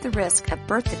reduce the risk of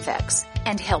birth defects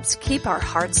and helps keep our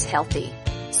hearts healthy.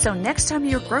 So next time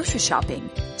you're grocery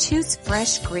shopping, choose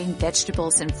fresh green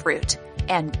vegetables and fruit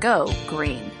and go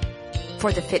green.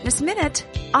 For the Fitness Minute,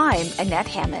 I'm Annette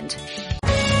Hammond.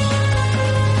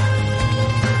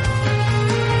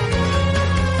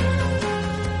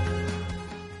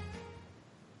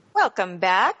 welcome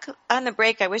back. On the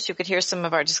break, I wish you could hear some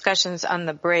of our discussions on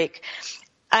the break.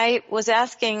 I was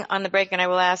asking on the break, and I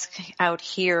will ask out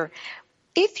here,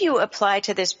 if you apply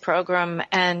to this program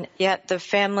and yet the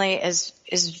family is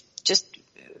just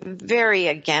very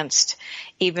against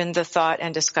even the thought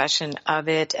and discussion of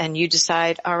it, and you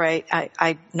decide, all right,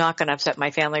 I'm not going to upset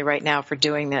my family right now for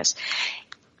doing this.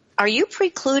 Are you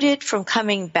precluded from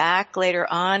coming back later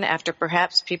on after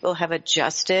perhaps people have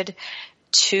adjusted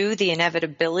to the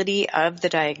inevitability of the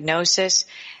diagnosis,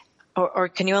 or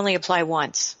can you only apply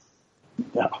once?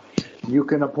 No, you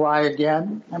can apply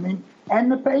again. And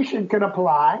the patient can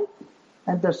apply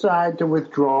and decide to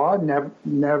withdraw,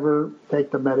 never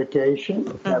take the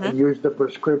medication, never use the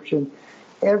prescription.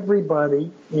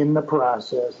 Everybody in the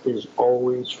process is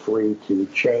always free to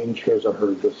change his or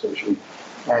her decision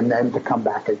and then to come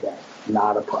back again.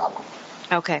 Not a problem.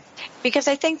 Okay. Because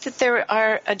I think that there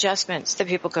are adjustments that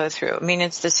people go through.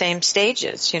 It's the same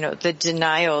stages, the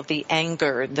denial, the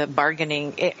anger, the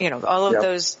bargaining, all of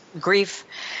those grief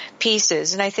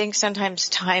pieces. And I think sometimes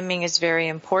timing is very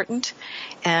important.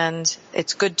 And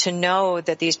it's good to know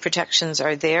that these protections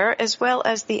are there as well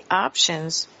as the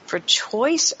options for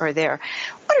choice are there.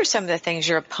 What are some of the things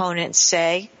your opponents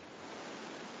say?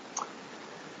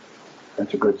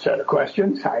 That's a good set of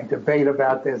questions. I debate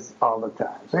about this all the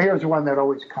time. So here's one that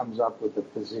always comes up with the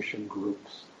physician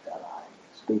groups that I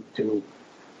speak to.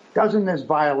 Doesn't this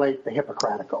violate the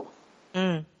Hippocratic Oath?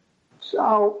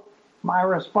 So my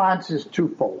response is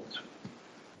threefold,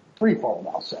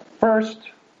 I'll say. First,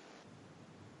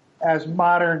 as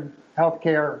modern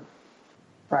healthcare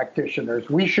practitioners,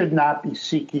 we should not be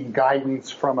seeking guidance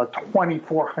from a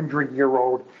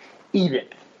 2,400-year-old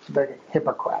edict, the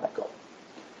Hippocratic Oath.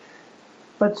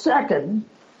 But second,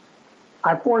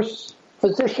 I force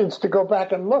physicians to go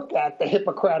back and look at the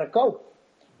Hippocratic Oath.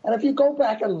 And if you go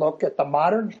back and look at the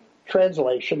modern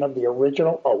translation of the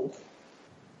original oath,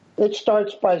 it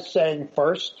starts by saying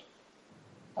first,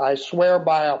 I swear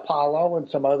by Apollo and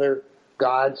some other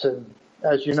gods, and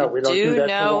as you know, we don't do that. Do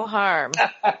no harm.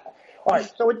 All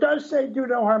right, so it does say do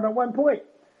no harm at one point.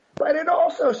 But it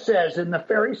also says in the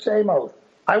very same oath,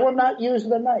 I will not use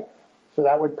the knife. So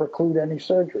that would preclude any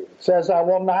surgery. It says, I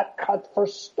will not cut for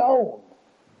stone,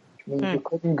 which means you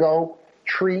couldn't go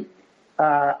treat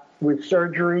with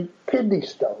surgery kidney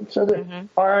stone. So there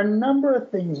are a number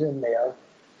of things in there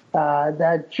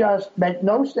that just make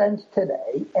no sense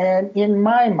today. And in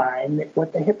my mind,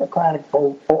 what the Hippocratic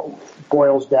Oath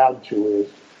boils down to is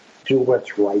do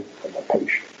what's right for the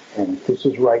patient. And if this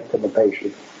is right for the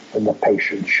patient, then the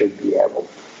patient should be able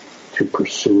to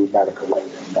pursue medical aid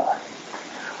and die.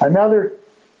 Another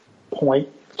point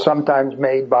sometimes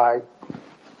made by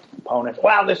opponents,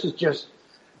 well, this is just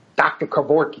Dr.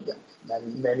 Kevorkian.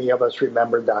 And many of us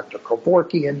remember Dr.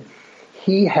 Kevorkian.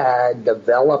 He had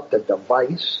developed a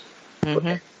device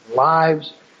for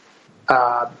lives.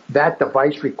 That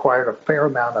device required a fair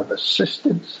amount of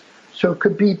assistance, so it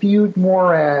could be viewed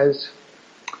more as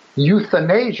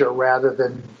euthanasia rather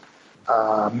than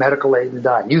medical aid and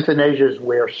dying. Euthanasia is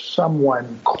where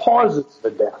someone causes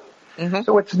the death.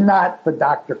 So it's not the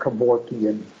Dr.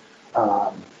 Kevorkian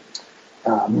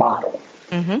model.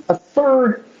 A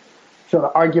third sort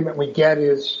of argument we get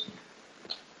is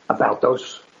about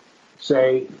those,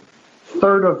 say,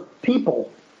 third of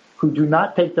people who do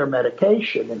not take their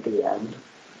medication at the end.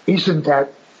 Isn't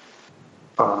that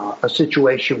a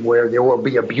situation where there will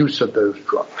be abuse of those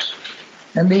drugs?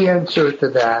 And the answer to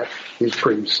that is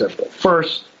pretty simple.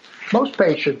 First, most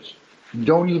patients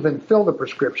don't even fill the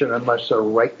prescription unless they're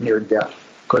right near death,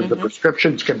 because the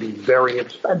prescriptions can be very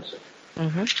expensive.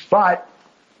 But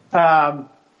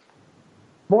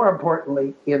more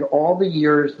importantly, in all the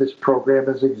years this program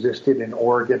has existed in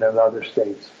Oregon and other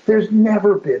states, there's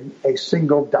never been a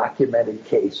single documented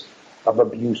case of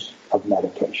abuse of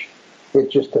medication. It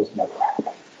just has never happened.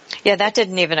 Yeah, that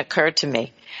didn't even occur to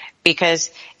me, because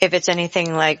if it's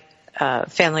anything like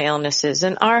family illnesses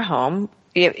in our home,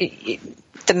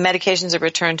 the medications are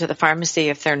returned to the pharmacy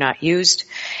if they're not used,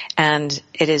 and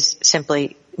it is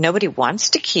simply nobody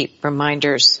wants to keep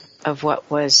reminders of what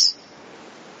was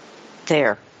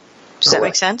there. Does that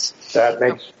make sense? That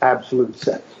makes absolute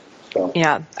sense. So.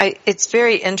 Yeah, it's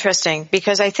very interesting,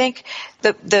 because I think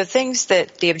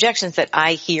the objections that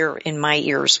I hear in my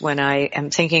ears when I am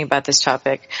thinking about this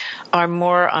topic are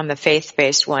more on the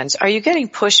faith-based ones. Are you getting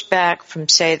pushback from,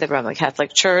 say, the Roman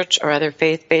Catholic Church or other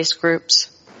faith-based groups?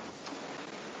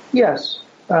 Yes,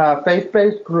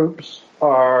 faith-based groups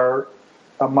are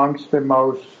amongst the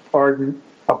most ardent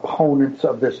opponents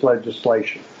of this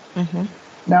legislation.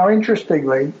 Now,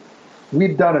 interestingly,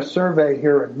 we've done a survey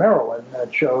here in Maryland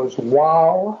that shows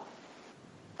while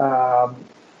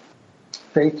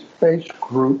faith-based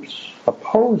groups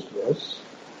oppose this.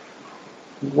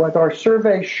 What our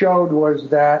survey showed was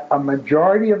that a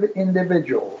majority of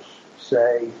individuals,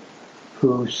 say,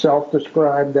 who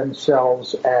self-describe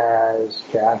themselves as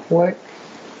Catholic,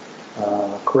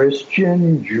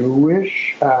 Christian,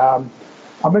 Jewish, a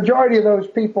majority of those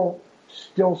people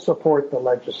still support the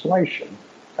legislation.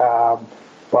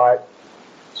 But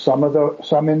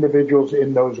some individuals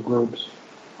in those groups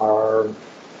are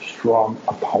strong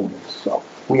opponents. So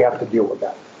we have to deal with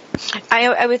that.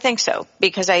 I would think so,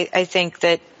 because I think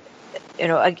that,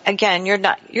 again,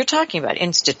 you're talking about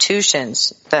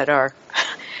institutions that are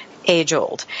age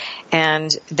old,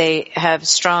 and they have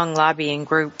strong lobbying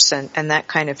groups and that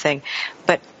kind of thing.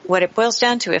 But what it boils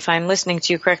down to, if I'm listening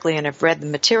to you correctly and have read the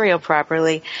material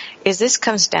properly, is this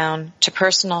comes down to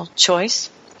personal choice.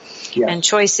 Yes. And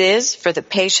choice is for the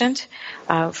patient,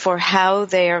 for how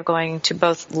they are going to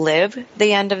both live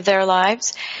the end of their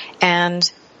lives and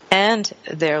end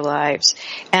their lives.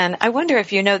 And I wonder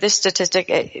if you know this statistic,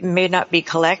 it may not be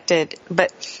collected,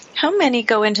 but how many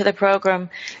go into the program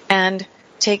and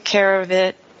take care of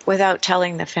it without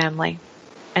telling the family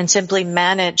and simply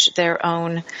manage their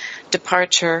own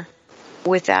departure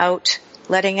without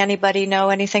letting anybody know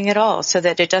anything at all, so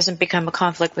that it doesn't become a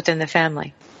conflict within the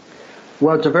family?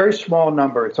 Well, it's a very small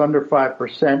number. It's under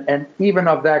 5%. And even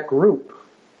of that group,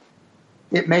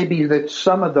 it may be that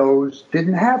some of those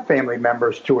didn't have family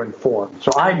members to inform.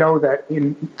 So I know that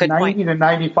in 90 to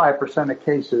 95% of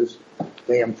cases,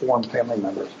 they inform family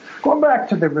members. Going back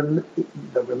to the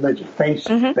religion,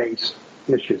 faith-based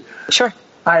issues. Sure.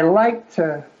 I like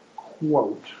to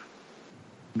quote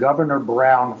Governor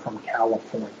Brown from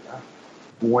California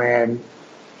when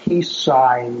he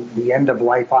signed the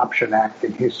End-of-Life Option Act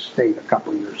in his state a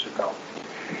couple of years ago.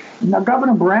 Now,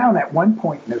 Governor Brown, at one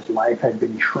point in his life, had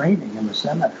been training in the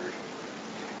seminary.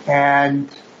 And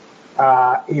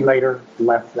he later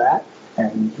left that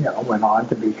and, went on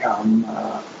to become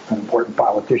an important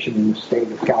politician in the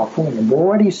state of California. But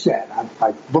what he said,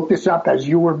 I looked this up as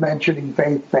you were mentioning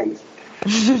faith-based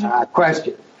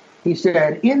question. He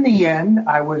said, in the end,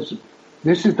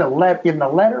 this is in the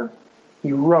letter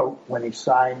he wrote when he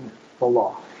signed the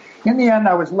law. In the end,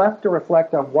 I was left to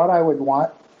reflect on what I would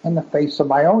want in the face of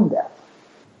my own death.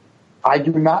 I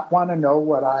do not know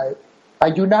what I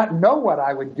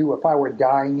would do if I were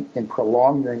dying in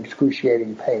prolonged and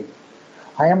excruciating pain.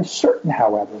 I am certain,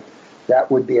 however,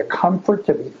 that would be a comfort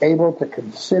to be able to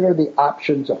consider the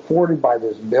options afforded by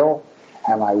this bill,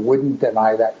 and I wouldn't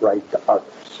deny that right to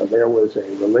others. So there was a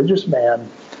religious man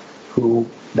who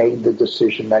made the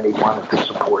decision that he wanted to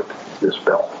support this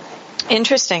bill.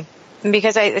 Interesting,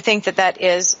 because I think that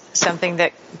is something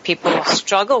that people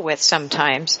struggle with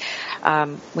sometimes.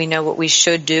 We know what we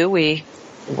should do. We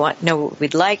know what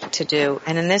we'd like to do.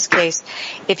 And in this case,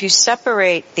 if you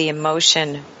separate the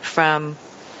emotion from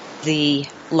the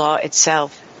law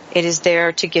itself, it is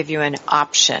there to give you an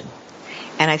option.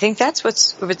 And I think that's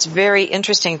what's very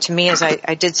interesting to me as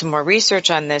I did some more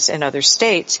research on this in other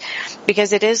states,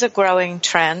 because it is a growing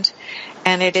trend,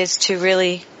 and it is to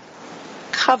really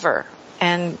cover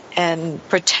and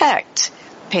protect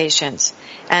patients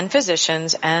and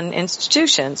physicians and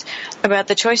institutions about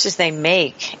the choices they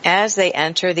make as they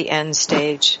enter the end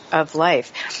stage of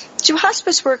life. Do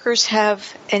hospice workers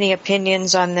have any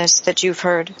opinions on this that you've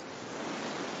heard?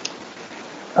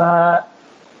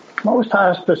 Most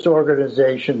hospice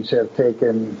organizations have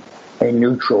taken a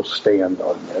neutral stand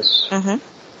on this.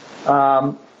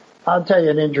 Mm-hmm. I'll tell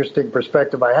you an interesting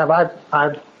perspective I have.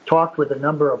 I've talked with a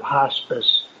number of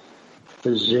hospice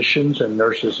physicians and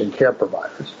nurses and care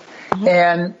providers. Mm-hmm.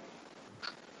 And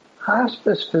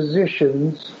hospice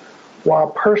physicians,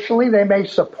 while personally they may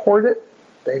support it,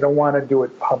 they don't want to do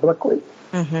it publicly.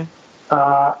 Mm-hmm.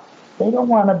 They don't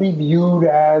want to be viewed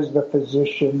as the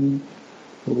physician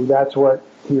who that's what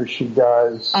he or she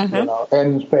does, mm-hmm.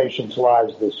 Ends patients'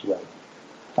 lives this way.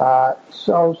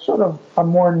 So sort of a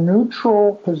more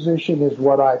neutral position is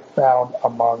what I've found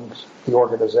amongst the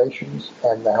organizations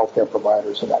and the healthcare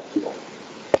providers in that field.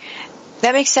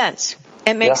 That makes sense.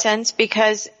 It makes sense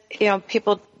because,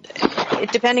 people,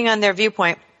 depending on their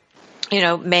viewpoint,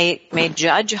 may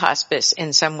judge hospice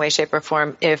in some way, shape, or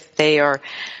form if they are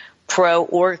pro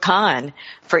or con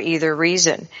for either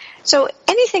reason. So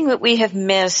anything that we have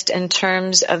missed in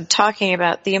terms of talking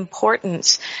about the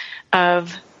importance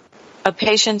of a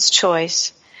patient's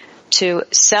choice to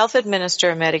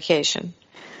self-administer a medication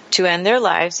to end their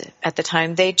lives at the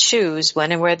time they choose,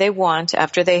 when and where they want,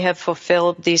 after they have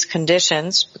fulfilled these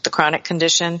conditions, the chronic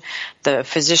condition, the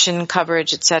physician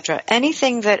coverage, etc.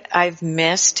 Anything that I've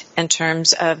missed in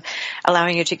terms of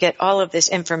allowing you to get all of this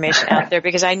information out there,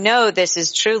 because I know this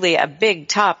is truly a big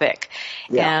topic.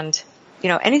 Yeah. And,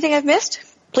 anything I've missed,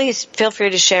 please feel free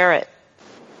to share it.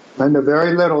 And the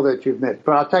very little that you've missed.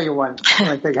 But I'll tell you one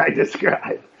thing I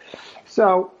described.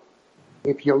 So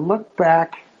if you look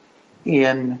back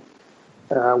in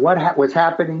what was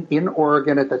happening in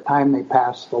Oregon at the time they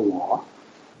passed the law,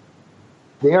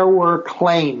 there were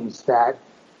claims that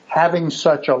having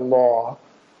such a law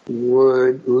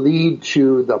would lead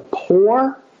to the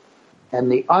poor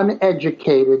and the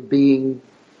uneducated being,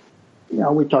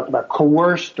 we talked about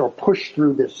coerced or pushed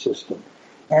through this system.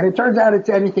 And it turns out it's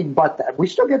anything but that. We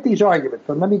still get these arguments,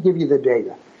 but let me give you the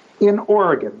data. In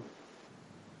Oregon,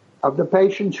 of the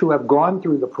patients who have gone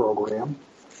through the program,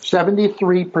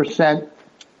 73%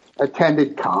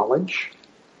 attended college.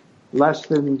 Fewer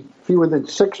than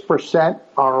 6%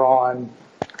 are on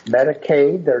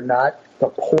Medicaid. They're not the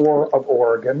poor of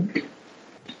Oregon.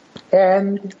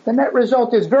 And the net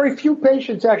result is very few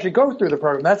patients actually go through the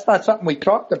program. That's not something we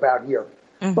talked about here.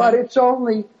 Mm-hmm. But it's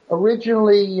only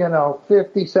originally,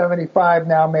 50, 75,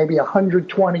 now maybe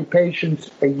 120 patients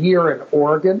a year in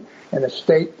Oregon, in a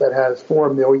state that has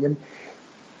 4 million.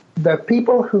 The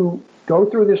people who go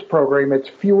through this program, it's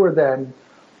fewer than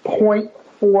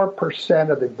 0.4%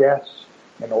 of the deaths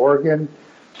in Oregon,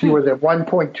 fewer than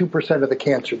 1.2% of the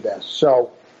cancer deaths.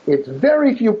 So it's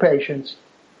very few patients,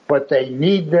 but they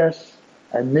need this,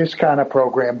 and this kind of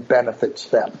program benefits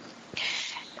them.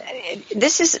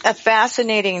 This is a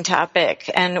fascinating topic,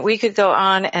 and we could go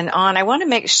on and on. I want to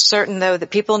make certain, though, that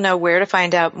people know where to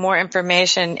find out more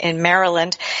information in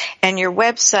Maryland, and your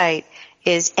website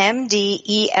is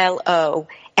mdelo.org,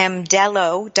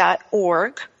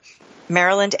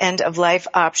 Maryland End of Life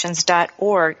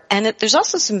Options.org. And there's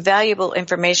also some valuable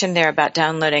information there about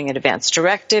downloading an advance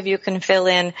directive you can fill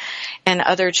in and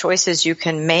other choices you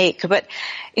can make. But,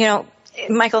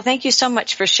 Michael, thank you so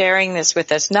much for sharing this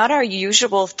with us. Not our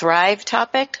usual Thrive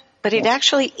topic, but it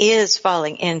actually is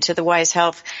falling into the Wise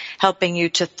Health, helping you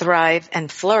to thrive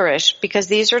and flourish, because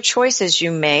these are choices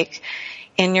you make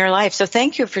in your life. So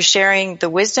thank you for sharing the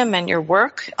wisdom and your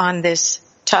work on this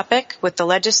topic with the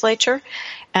legislature,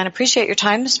 and appreciate your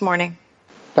time this morning.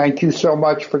 Thank you so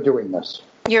much for doing this.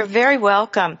 You're very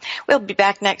welcome. We'll be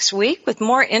back next week with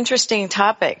more interesting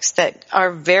topics that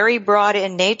are very broad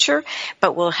in nature,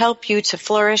 but will help you to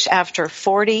flourish after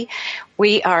 40.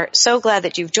 We are so glad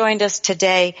that you've joined us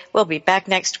today. We'll be back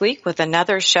next week with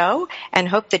another show, and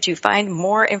hope that you find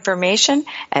more information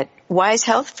at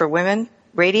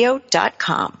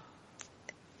wisehealthforwomenradio.com.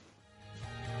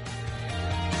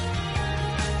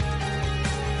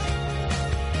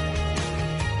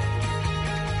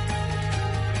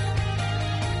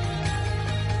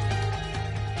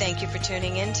 Thank you for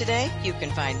tuning in today. You can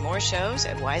find more shows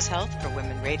at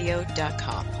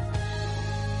wisehealthforwomenradio.com.